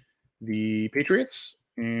to the Patriots,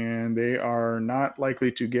 and they are not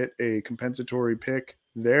likely to get a compensatory pick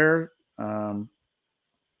there.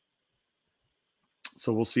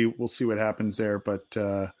 So we'll see what happens there. But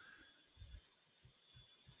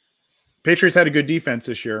Patriots had a good defense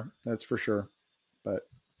this year, that's for sure. But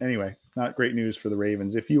anyway, not great news for the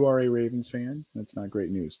Ravens. If you are a Ravens fan, that's not great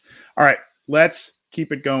news. All right, let's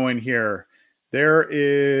keep it going here. There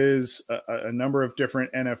is a number of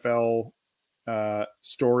different NFL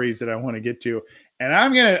stories that I want to get to, and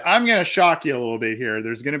I'm gonna shock you a little bit here.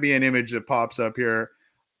 There's gonna be an image that pops up here.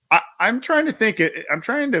 I'm trying to think. I'm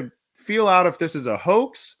trying to feel out if this is a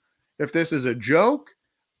hoax, if this is a joke.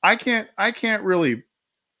 I can't really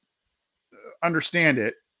understand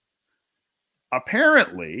it.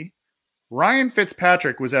 Apparently, Ryan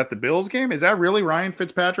Fitzpatrick was at the Bills game. Is that really Ryan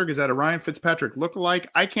Fitzpatrick? Is that a Ryan Fitzpatrick lookalike?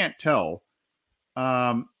 I can't tell.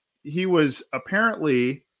 He was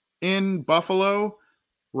apparently in Buffalo,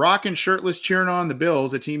 rocking shirtless, cheering on the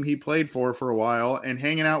Bills, a team he played for a while, and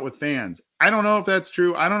hanging out with fans. I don't know if that's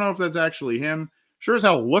true. I don't know if that's actually him. Sure as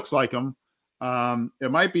hell looks like him.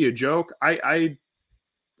 It might be a joke. I've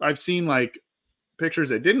seen like pictures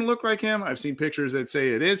that didn't look like him. I've seen pictures that say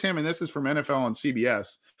it is him, and this is from NFL on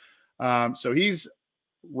CBS. So he's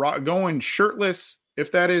going shirtless,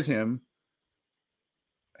 if that is him,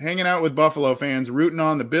 hanging out with Buffalo fans, rooting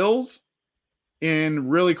on the Bills in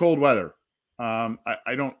really cold weather.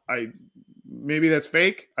 Maybe that's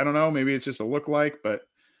fake. I don't know. Maybe it's just a lookalike, but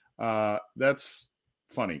that's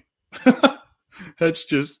funny. That's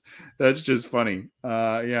just funny.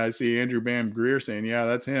 Yeah, I see Andrew Bam Greer saying, yeah,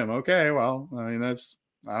 that's him. Okay, well, I mean, I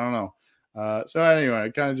don't know. So anyway,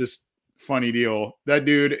 kind of just funny deal. That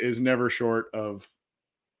dude is never short of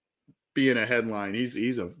being a headline.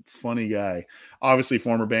 He's a funny guy. Obviously,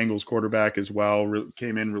 former Bengals quarterback as well.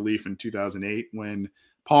 Came in relief in 2008 when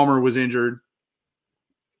Palmer was injured.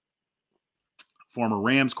 Former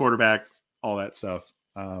Rams quarterback, all that stuff.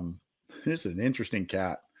 This is an interesting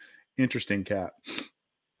cat.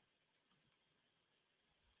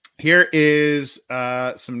 Here is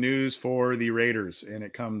some news for the Raiders, and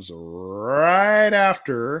it comes right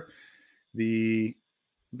after the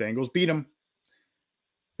Bengals beat them.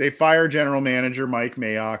 They fire general manager Mike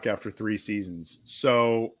Mayock after 3 seasons.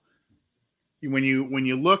 So when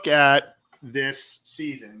you look at this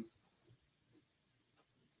season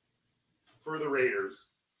for the Raiders,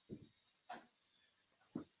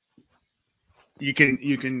 you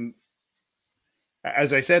can,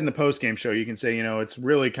 as I said in the postgame show, you can say, it's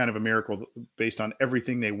really kind of a miracle based on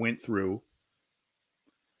everything they went through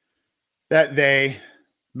that they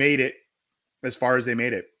made it as far as they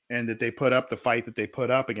made it, and that they put up the fight that they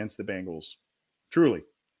put up against the Bengals. Truly.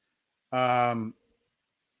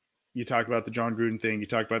 You talk about the John Gruden thing. You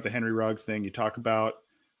talk about the Henry Ruggs thing. You talk about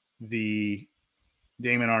the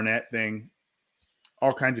Damon Arnett thing,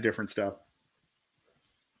 all kinds of different stuff.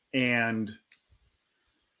 And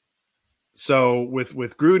so with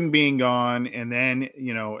Gruden being gone, and then,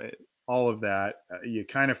 all of that, you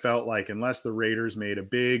kind of felt like unless the Raiders made a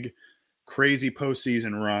big, crazy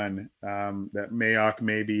postseason run, that Mayock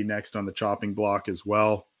may be next on the chopping block as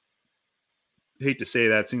well. I hate to say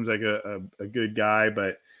that. Seems like a good guy,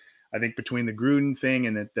 but I think between the Gruden thing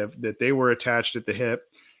and that they were attached at the hip,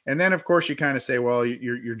 And then, of course, you kind of say, well,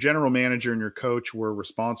 your general manager and your coach were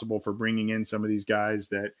responsible for bringing in some of these guys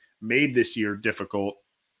that made this year difficult.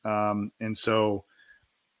 And so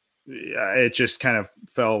it just kind of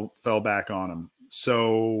fell back on them.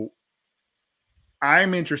 So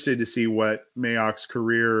I'm interested to see what Mayock's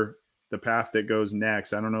career, the path that goes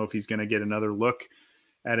next. I don't know if he's going to get another look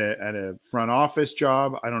at a front office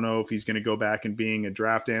job. I don't know if he's going to go back and being a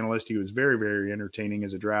draft analyst. He was very, very entertaining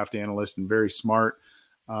as a draft analyst and very smart.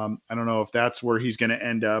 I don't know if that's where he's going to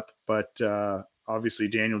end up, but obviously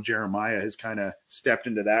Daniel Jeremiah has kind of stepped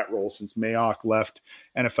into that role since Mayock left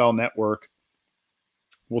NFL Network.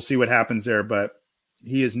 We'll see what happens there, but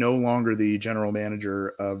he is no longer the general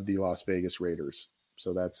manager of the Las Vegas Raiders.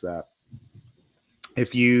 So that's that.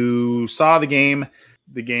 If you saw the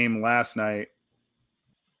game last night,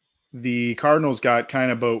 the Cardinals got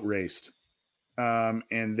kind of boat raced,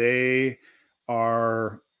 and they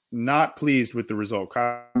are not pleased with the result.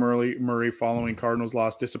 Kyle Murray following Cardinals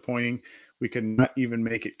loss, disappointing. We could not even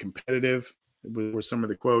make it competitive were some of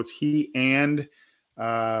the quotes. He and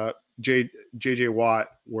J.J. Watt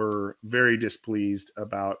were very displeased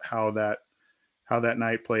about how that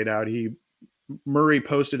night played out. Murray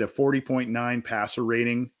posted a 40.9 passer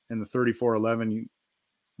rating in the 34-11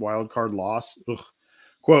 wild card loss. Ugh.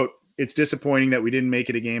 Quote, "It's disappointing that we didn't make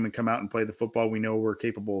it a game and come out and play the football we know we're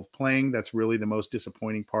capable of playing. That's really the most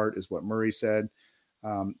disappointing part," is what Murray said.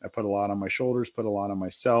 I put a lot on my shoulders, put a lot on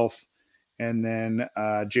myself. And then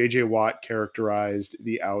J.J. Watt characterized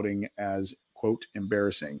the outing as, quote,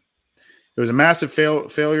 "embarrassing. It was a massive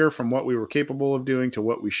failure from what we were capable of doing to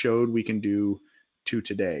what we showed we can do to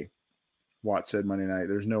today," Watt said Monday night.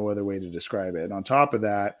 There's no other way to describe it. And on top of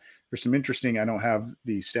that, there's some interesting, I don't have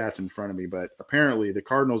the stats in front of me, but apparently the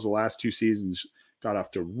Cardinals the last two seasons got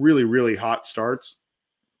off to really, really hot starts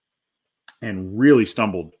and really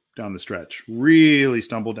stumbled down the stretch,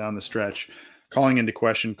 calling into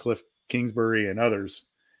question Cliff Kingsbury and others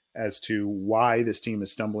as to why this team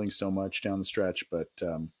is stumbling so much down the stretch. But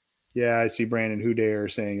yeah, I see Brandon Houdayer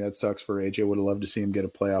saying that sucks for AJ. Would have loved to see him get a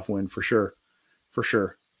playoff win for sure.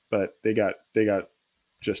 But they got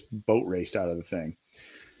just boat raced out of the thing.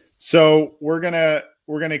 So we're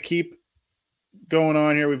gonna keep going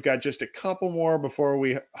on here. We've got just a couple more before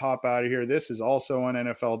we hop out of here. This is also on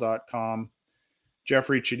NFL.com.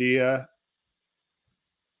 Jeffrey Chadiha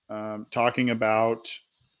talking about,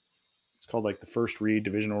 it's called like the first read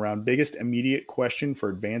divisional round, biggest immediate question for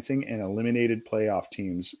advancing and eliminated playoff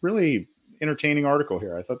teams. Really entertaining article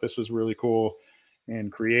here. I thought this was really cool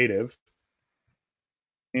and creative.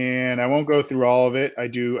 And I won't go through all of it. I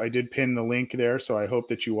did pin the link there, so I hope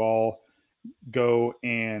that you all go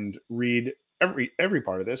and read every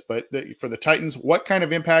part of this. But for the Titans, what kind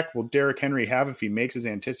of impact will Derrick Henry have if he makes his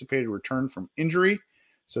anticipated return from injury?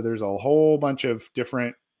 So there's a whole bunch of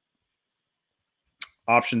different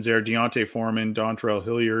options there. Deontay Foreman, Dontrell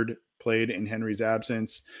Hilliard played in Henry's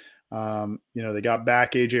absence. They got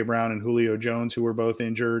back A.J. Brown and Julio Jones, who were both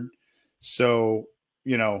injured. So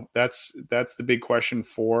that's the big question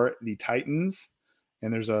for the Titans.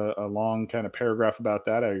 And there's a long kind of paragraph about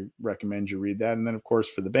that. I recommend you read that. And then, of course,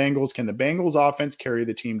 for the Bengals, can the Bengals offense carry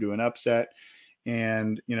the team to an upset?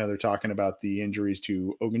 And, they're talking about the injuries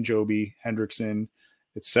to Ogunjobi, Hendrickson,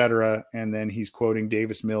 etc. And then he's quoting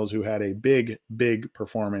Davis Mills, who had a big, big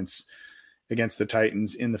performance against the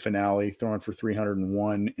Titans in the finale, throwing for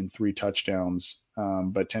 301 and 3 touchdowns.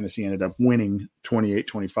 But Tennessee ended up winning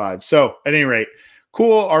 28-25. So at any rate,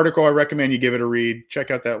 cool article. I recommend you give it a read.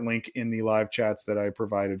 Check out that link in the live chats that I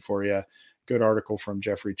provided for you. Good article from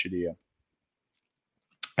Jeffrey Chadiha.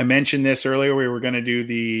 I mentioned this earlier. We were going to do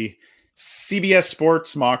the CBS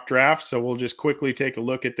Sports mock draft, so we'll just quickly take a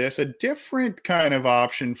look at this. A different kind of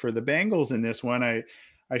option for the Bengals in this one.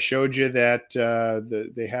 I showed you that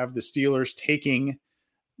they have the Steelers taking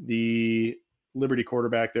the Liberty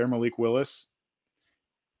quarterback there, Malik Willis.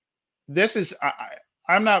 This is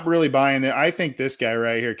I'm not really buying that. I think this guy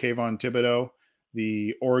right here, Kayvon Thibodeau,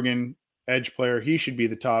 the Oregon edge player, he should be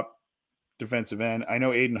the top defensive end. I know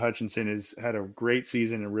Aiden Hutchinson has had a great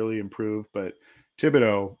season and really improved, but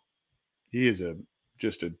Thibodeau, he is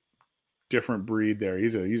just a different breed there.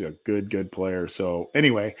 He's a good player. So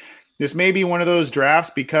anyway, this may be one of those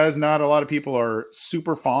drafts because not a lot of people are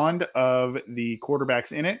super fond of the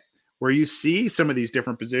quarterbacks in it, where you see some of these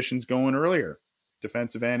different positions going earlier.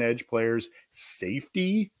 Defensive end, edge players,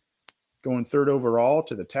 safety going 3rd overall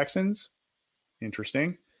to the Texans.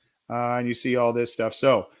 Interesting. And you see all this stuff.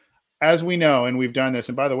 So as we know, and we've done this,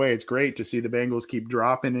 and by the way, it's great to see the Bengals keep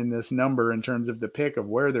dropping in this number in terms of the pick of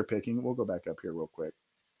where they're picking. We'll go back up here real quick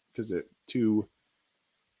because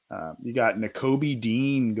You got Nakobe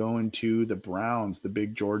Dean going to the Browns, the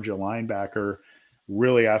big Georgia linebacker,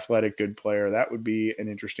 really athletic, good player. That would be an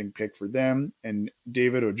interesting pick for them. And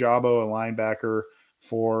David Ojabo, a linebacker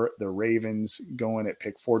for the Ravens, going at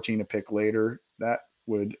pick 14, a pick later. That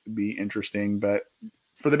would be interesting. But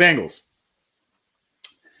for the Bengals,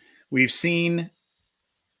 we've seen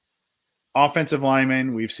offensive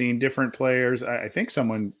linemen. We've seen different players. I think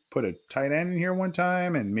someone put a tight end in here one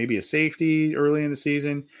time and maybe a safety early in the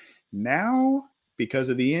season. Now, because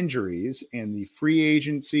of the injuries and the free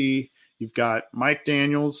agency, you've got Mike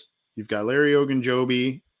Daniels, you've got Larry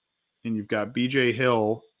Ogunjobi, and you've got BJ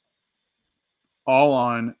Hill all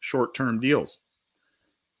on short-term deals.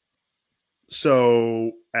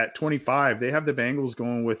 So at 25, they have the Bengals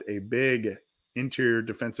going with a big interior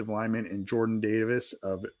defensive lineman in Jordan Davis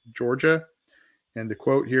of Georgia. And the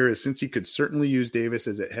quote here is, since he could certainly use Davis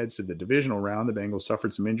as it heads to the divisional round, the Bengals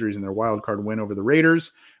suffered some injuries in their wild card win over the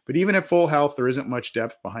Raiders. But even at full health, there isn't much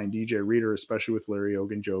depth behind DJ Reader, especially with Larry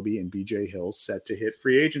Ogunjobi and BJ Hill set to hit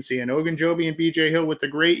free agency. And Ogunjobi and BJ Hill, with the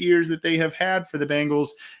great years that they have had for the Bengals,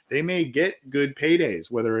 they may get good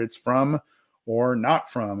paydays, whether it's from or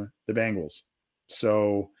not from the Bengals.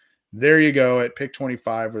 So there you go at pick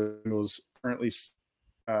 25, where the Bengals currently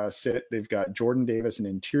sit. They've got Jordan Davis, an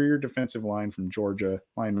interior defensive lineman from Georgia,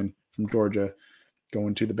 going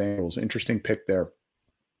to the Bengals. Interesting pick there.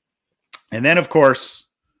 And then, of course,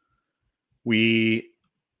 we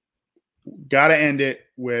got to end it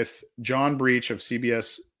with John Breach of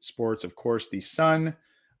CBS Sports, of course, the son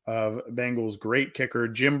of Bengals great kicker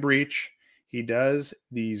Jim Breach. He does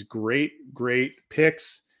these great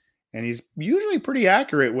picks, and he's usually pretty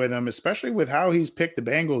accurate with them, especially with how he's picked the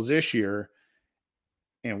Bengals this year.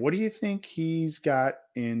 And what do you think he's got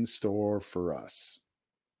in store for us?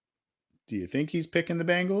 Do you think he's picking the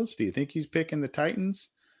Bengals? Do you think he's picking the Titans?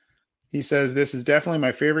 He says, this is definitely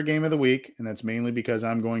my favorite game of the week, and that's mainly because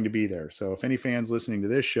I'm going to be there. So if any fans listening to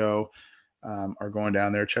this show are going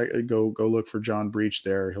down there, go look for John Breach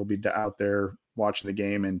there. He'll be out there watching the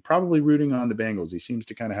game and probably rooting on the Bengals. He seems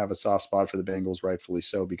to kind of have a soft spot for the Bengals, rightfully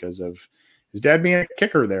so, because of his dad being a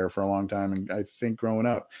kicker there for a long time, and I think growing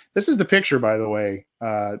up. This is the picture, by the way.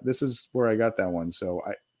 This is where I got that one. So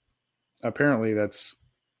apparently that's,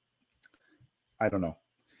 I don't know.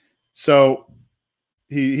 So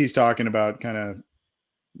he's talking about kind of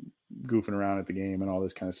goofing around at the game and all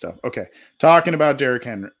this kind of stuff. Okay, talking about Derrick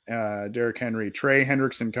Henry, Trey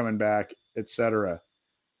Hendrickson coming back, etc.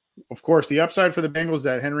 Of course, the upside for the Bengals is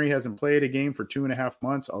that Henry hasn't played a game for 2.5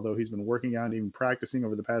 months, although he's been working out and even practicing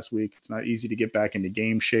over the past week. It's not easy to get back into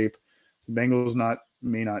game shape. The Bengals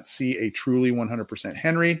may not see a truly 100%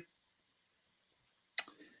 Henry.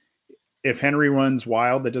 If Henry runs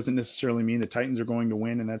wild, that doesn't necessarily mean the Titans are going to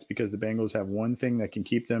win, and that's because the Bengals have one thing that can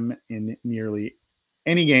keep them in nearly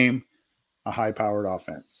any game, a high-powered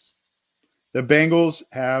offense. The Bengals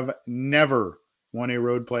have never won a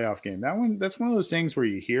road playoff game. That's one of those things where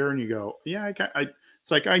you hear and you go, yeah,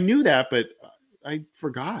 it's like I knew that, but I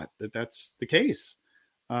forgot that that's the case.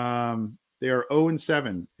 They are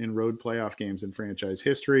 0-7 in road playoff games in franchise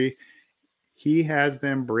history. He has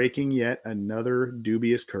them breaking yet another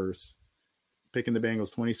dubious curse, picking the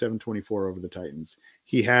Bengals 27-24 over the Titans.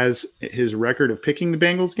 He has his record of picking the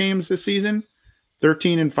Bengals games this season,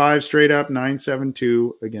 13-5 straight up,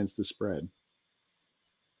 9-7-2 against the spread.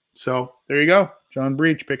 So there you go. John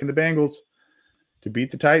Breach picking the Bengals to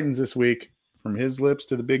beat the Titans this week, from his lips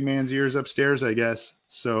to the big man's ears upstairs, I guess.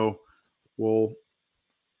 So we'll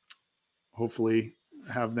hopefully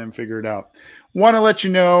have them figure it out. Want to let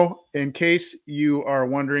you know, in case you are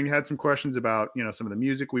wondering, had some questions about, some of the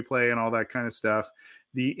music we play and all that kind of stuff.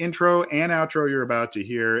 The intro and outro you're about to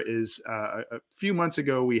hear is a few months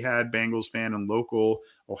ago, we had Bengals fan and local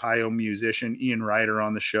Ohio musician Ian Ryder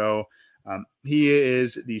on the show. He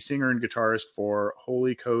is the singer and guitarist for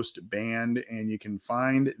Holy Coast Band, and you can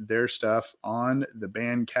find their stuff on the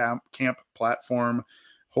Bandcamp platform,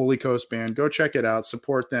 Holy Coast Band. Go check it out.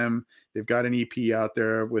 Support them. They've got an EP out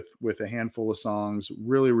there with a handful of songs.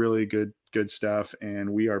 Really, really good stuff,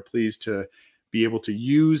 and we are pleased to be able to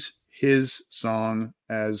use his song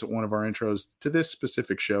as one of our intros to this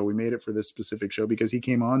specific show. We made it for this specific show because he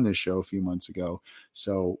came on this show a few months ago.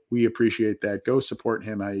 So we appreciate that. Go support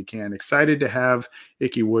him how you can. Excited to have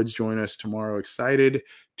Icky Woods join us tomorrow. Excited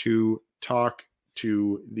to talk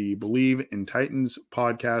to the Believe in Titans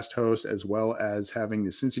podcast host, as well as having the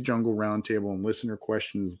Cincy Jungle Roundtable and Listener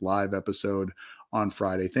Questions live episode on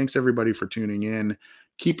Friday. Thanks everybody for tuning in.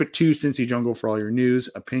 Keep it to Cincy Jungle for all your news,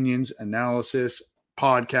 opinions, analysis,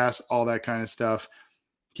 podcasts, all that kind of stuff.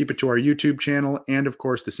 Keep it to our YouTube channel and, of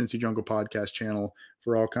course, the Cincy Jungle podcast channel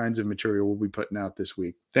for all kinds of material we'll be putting out this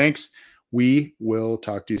week. Thanks. We will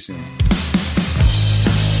talk to you soon.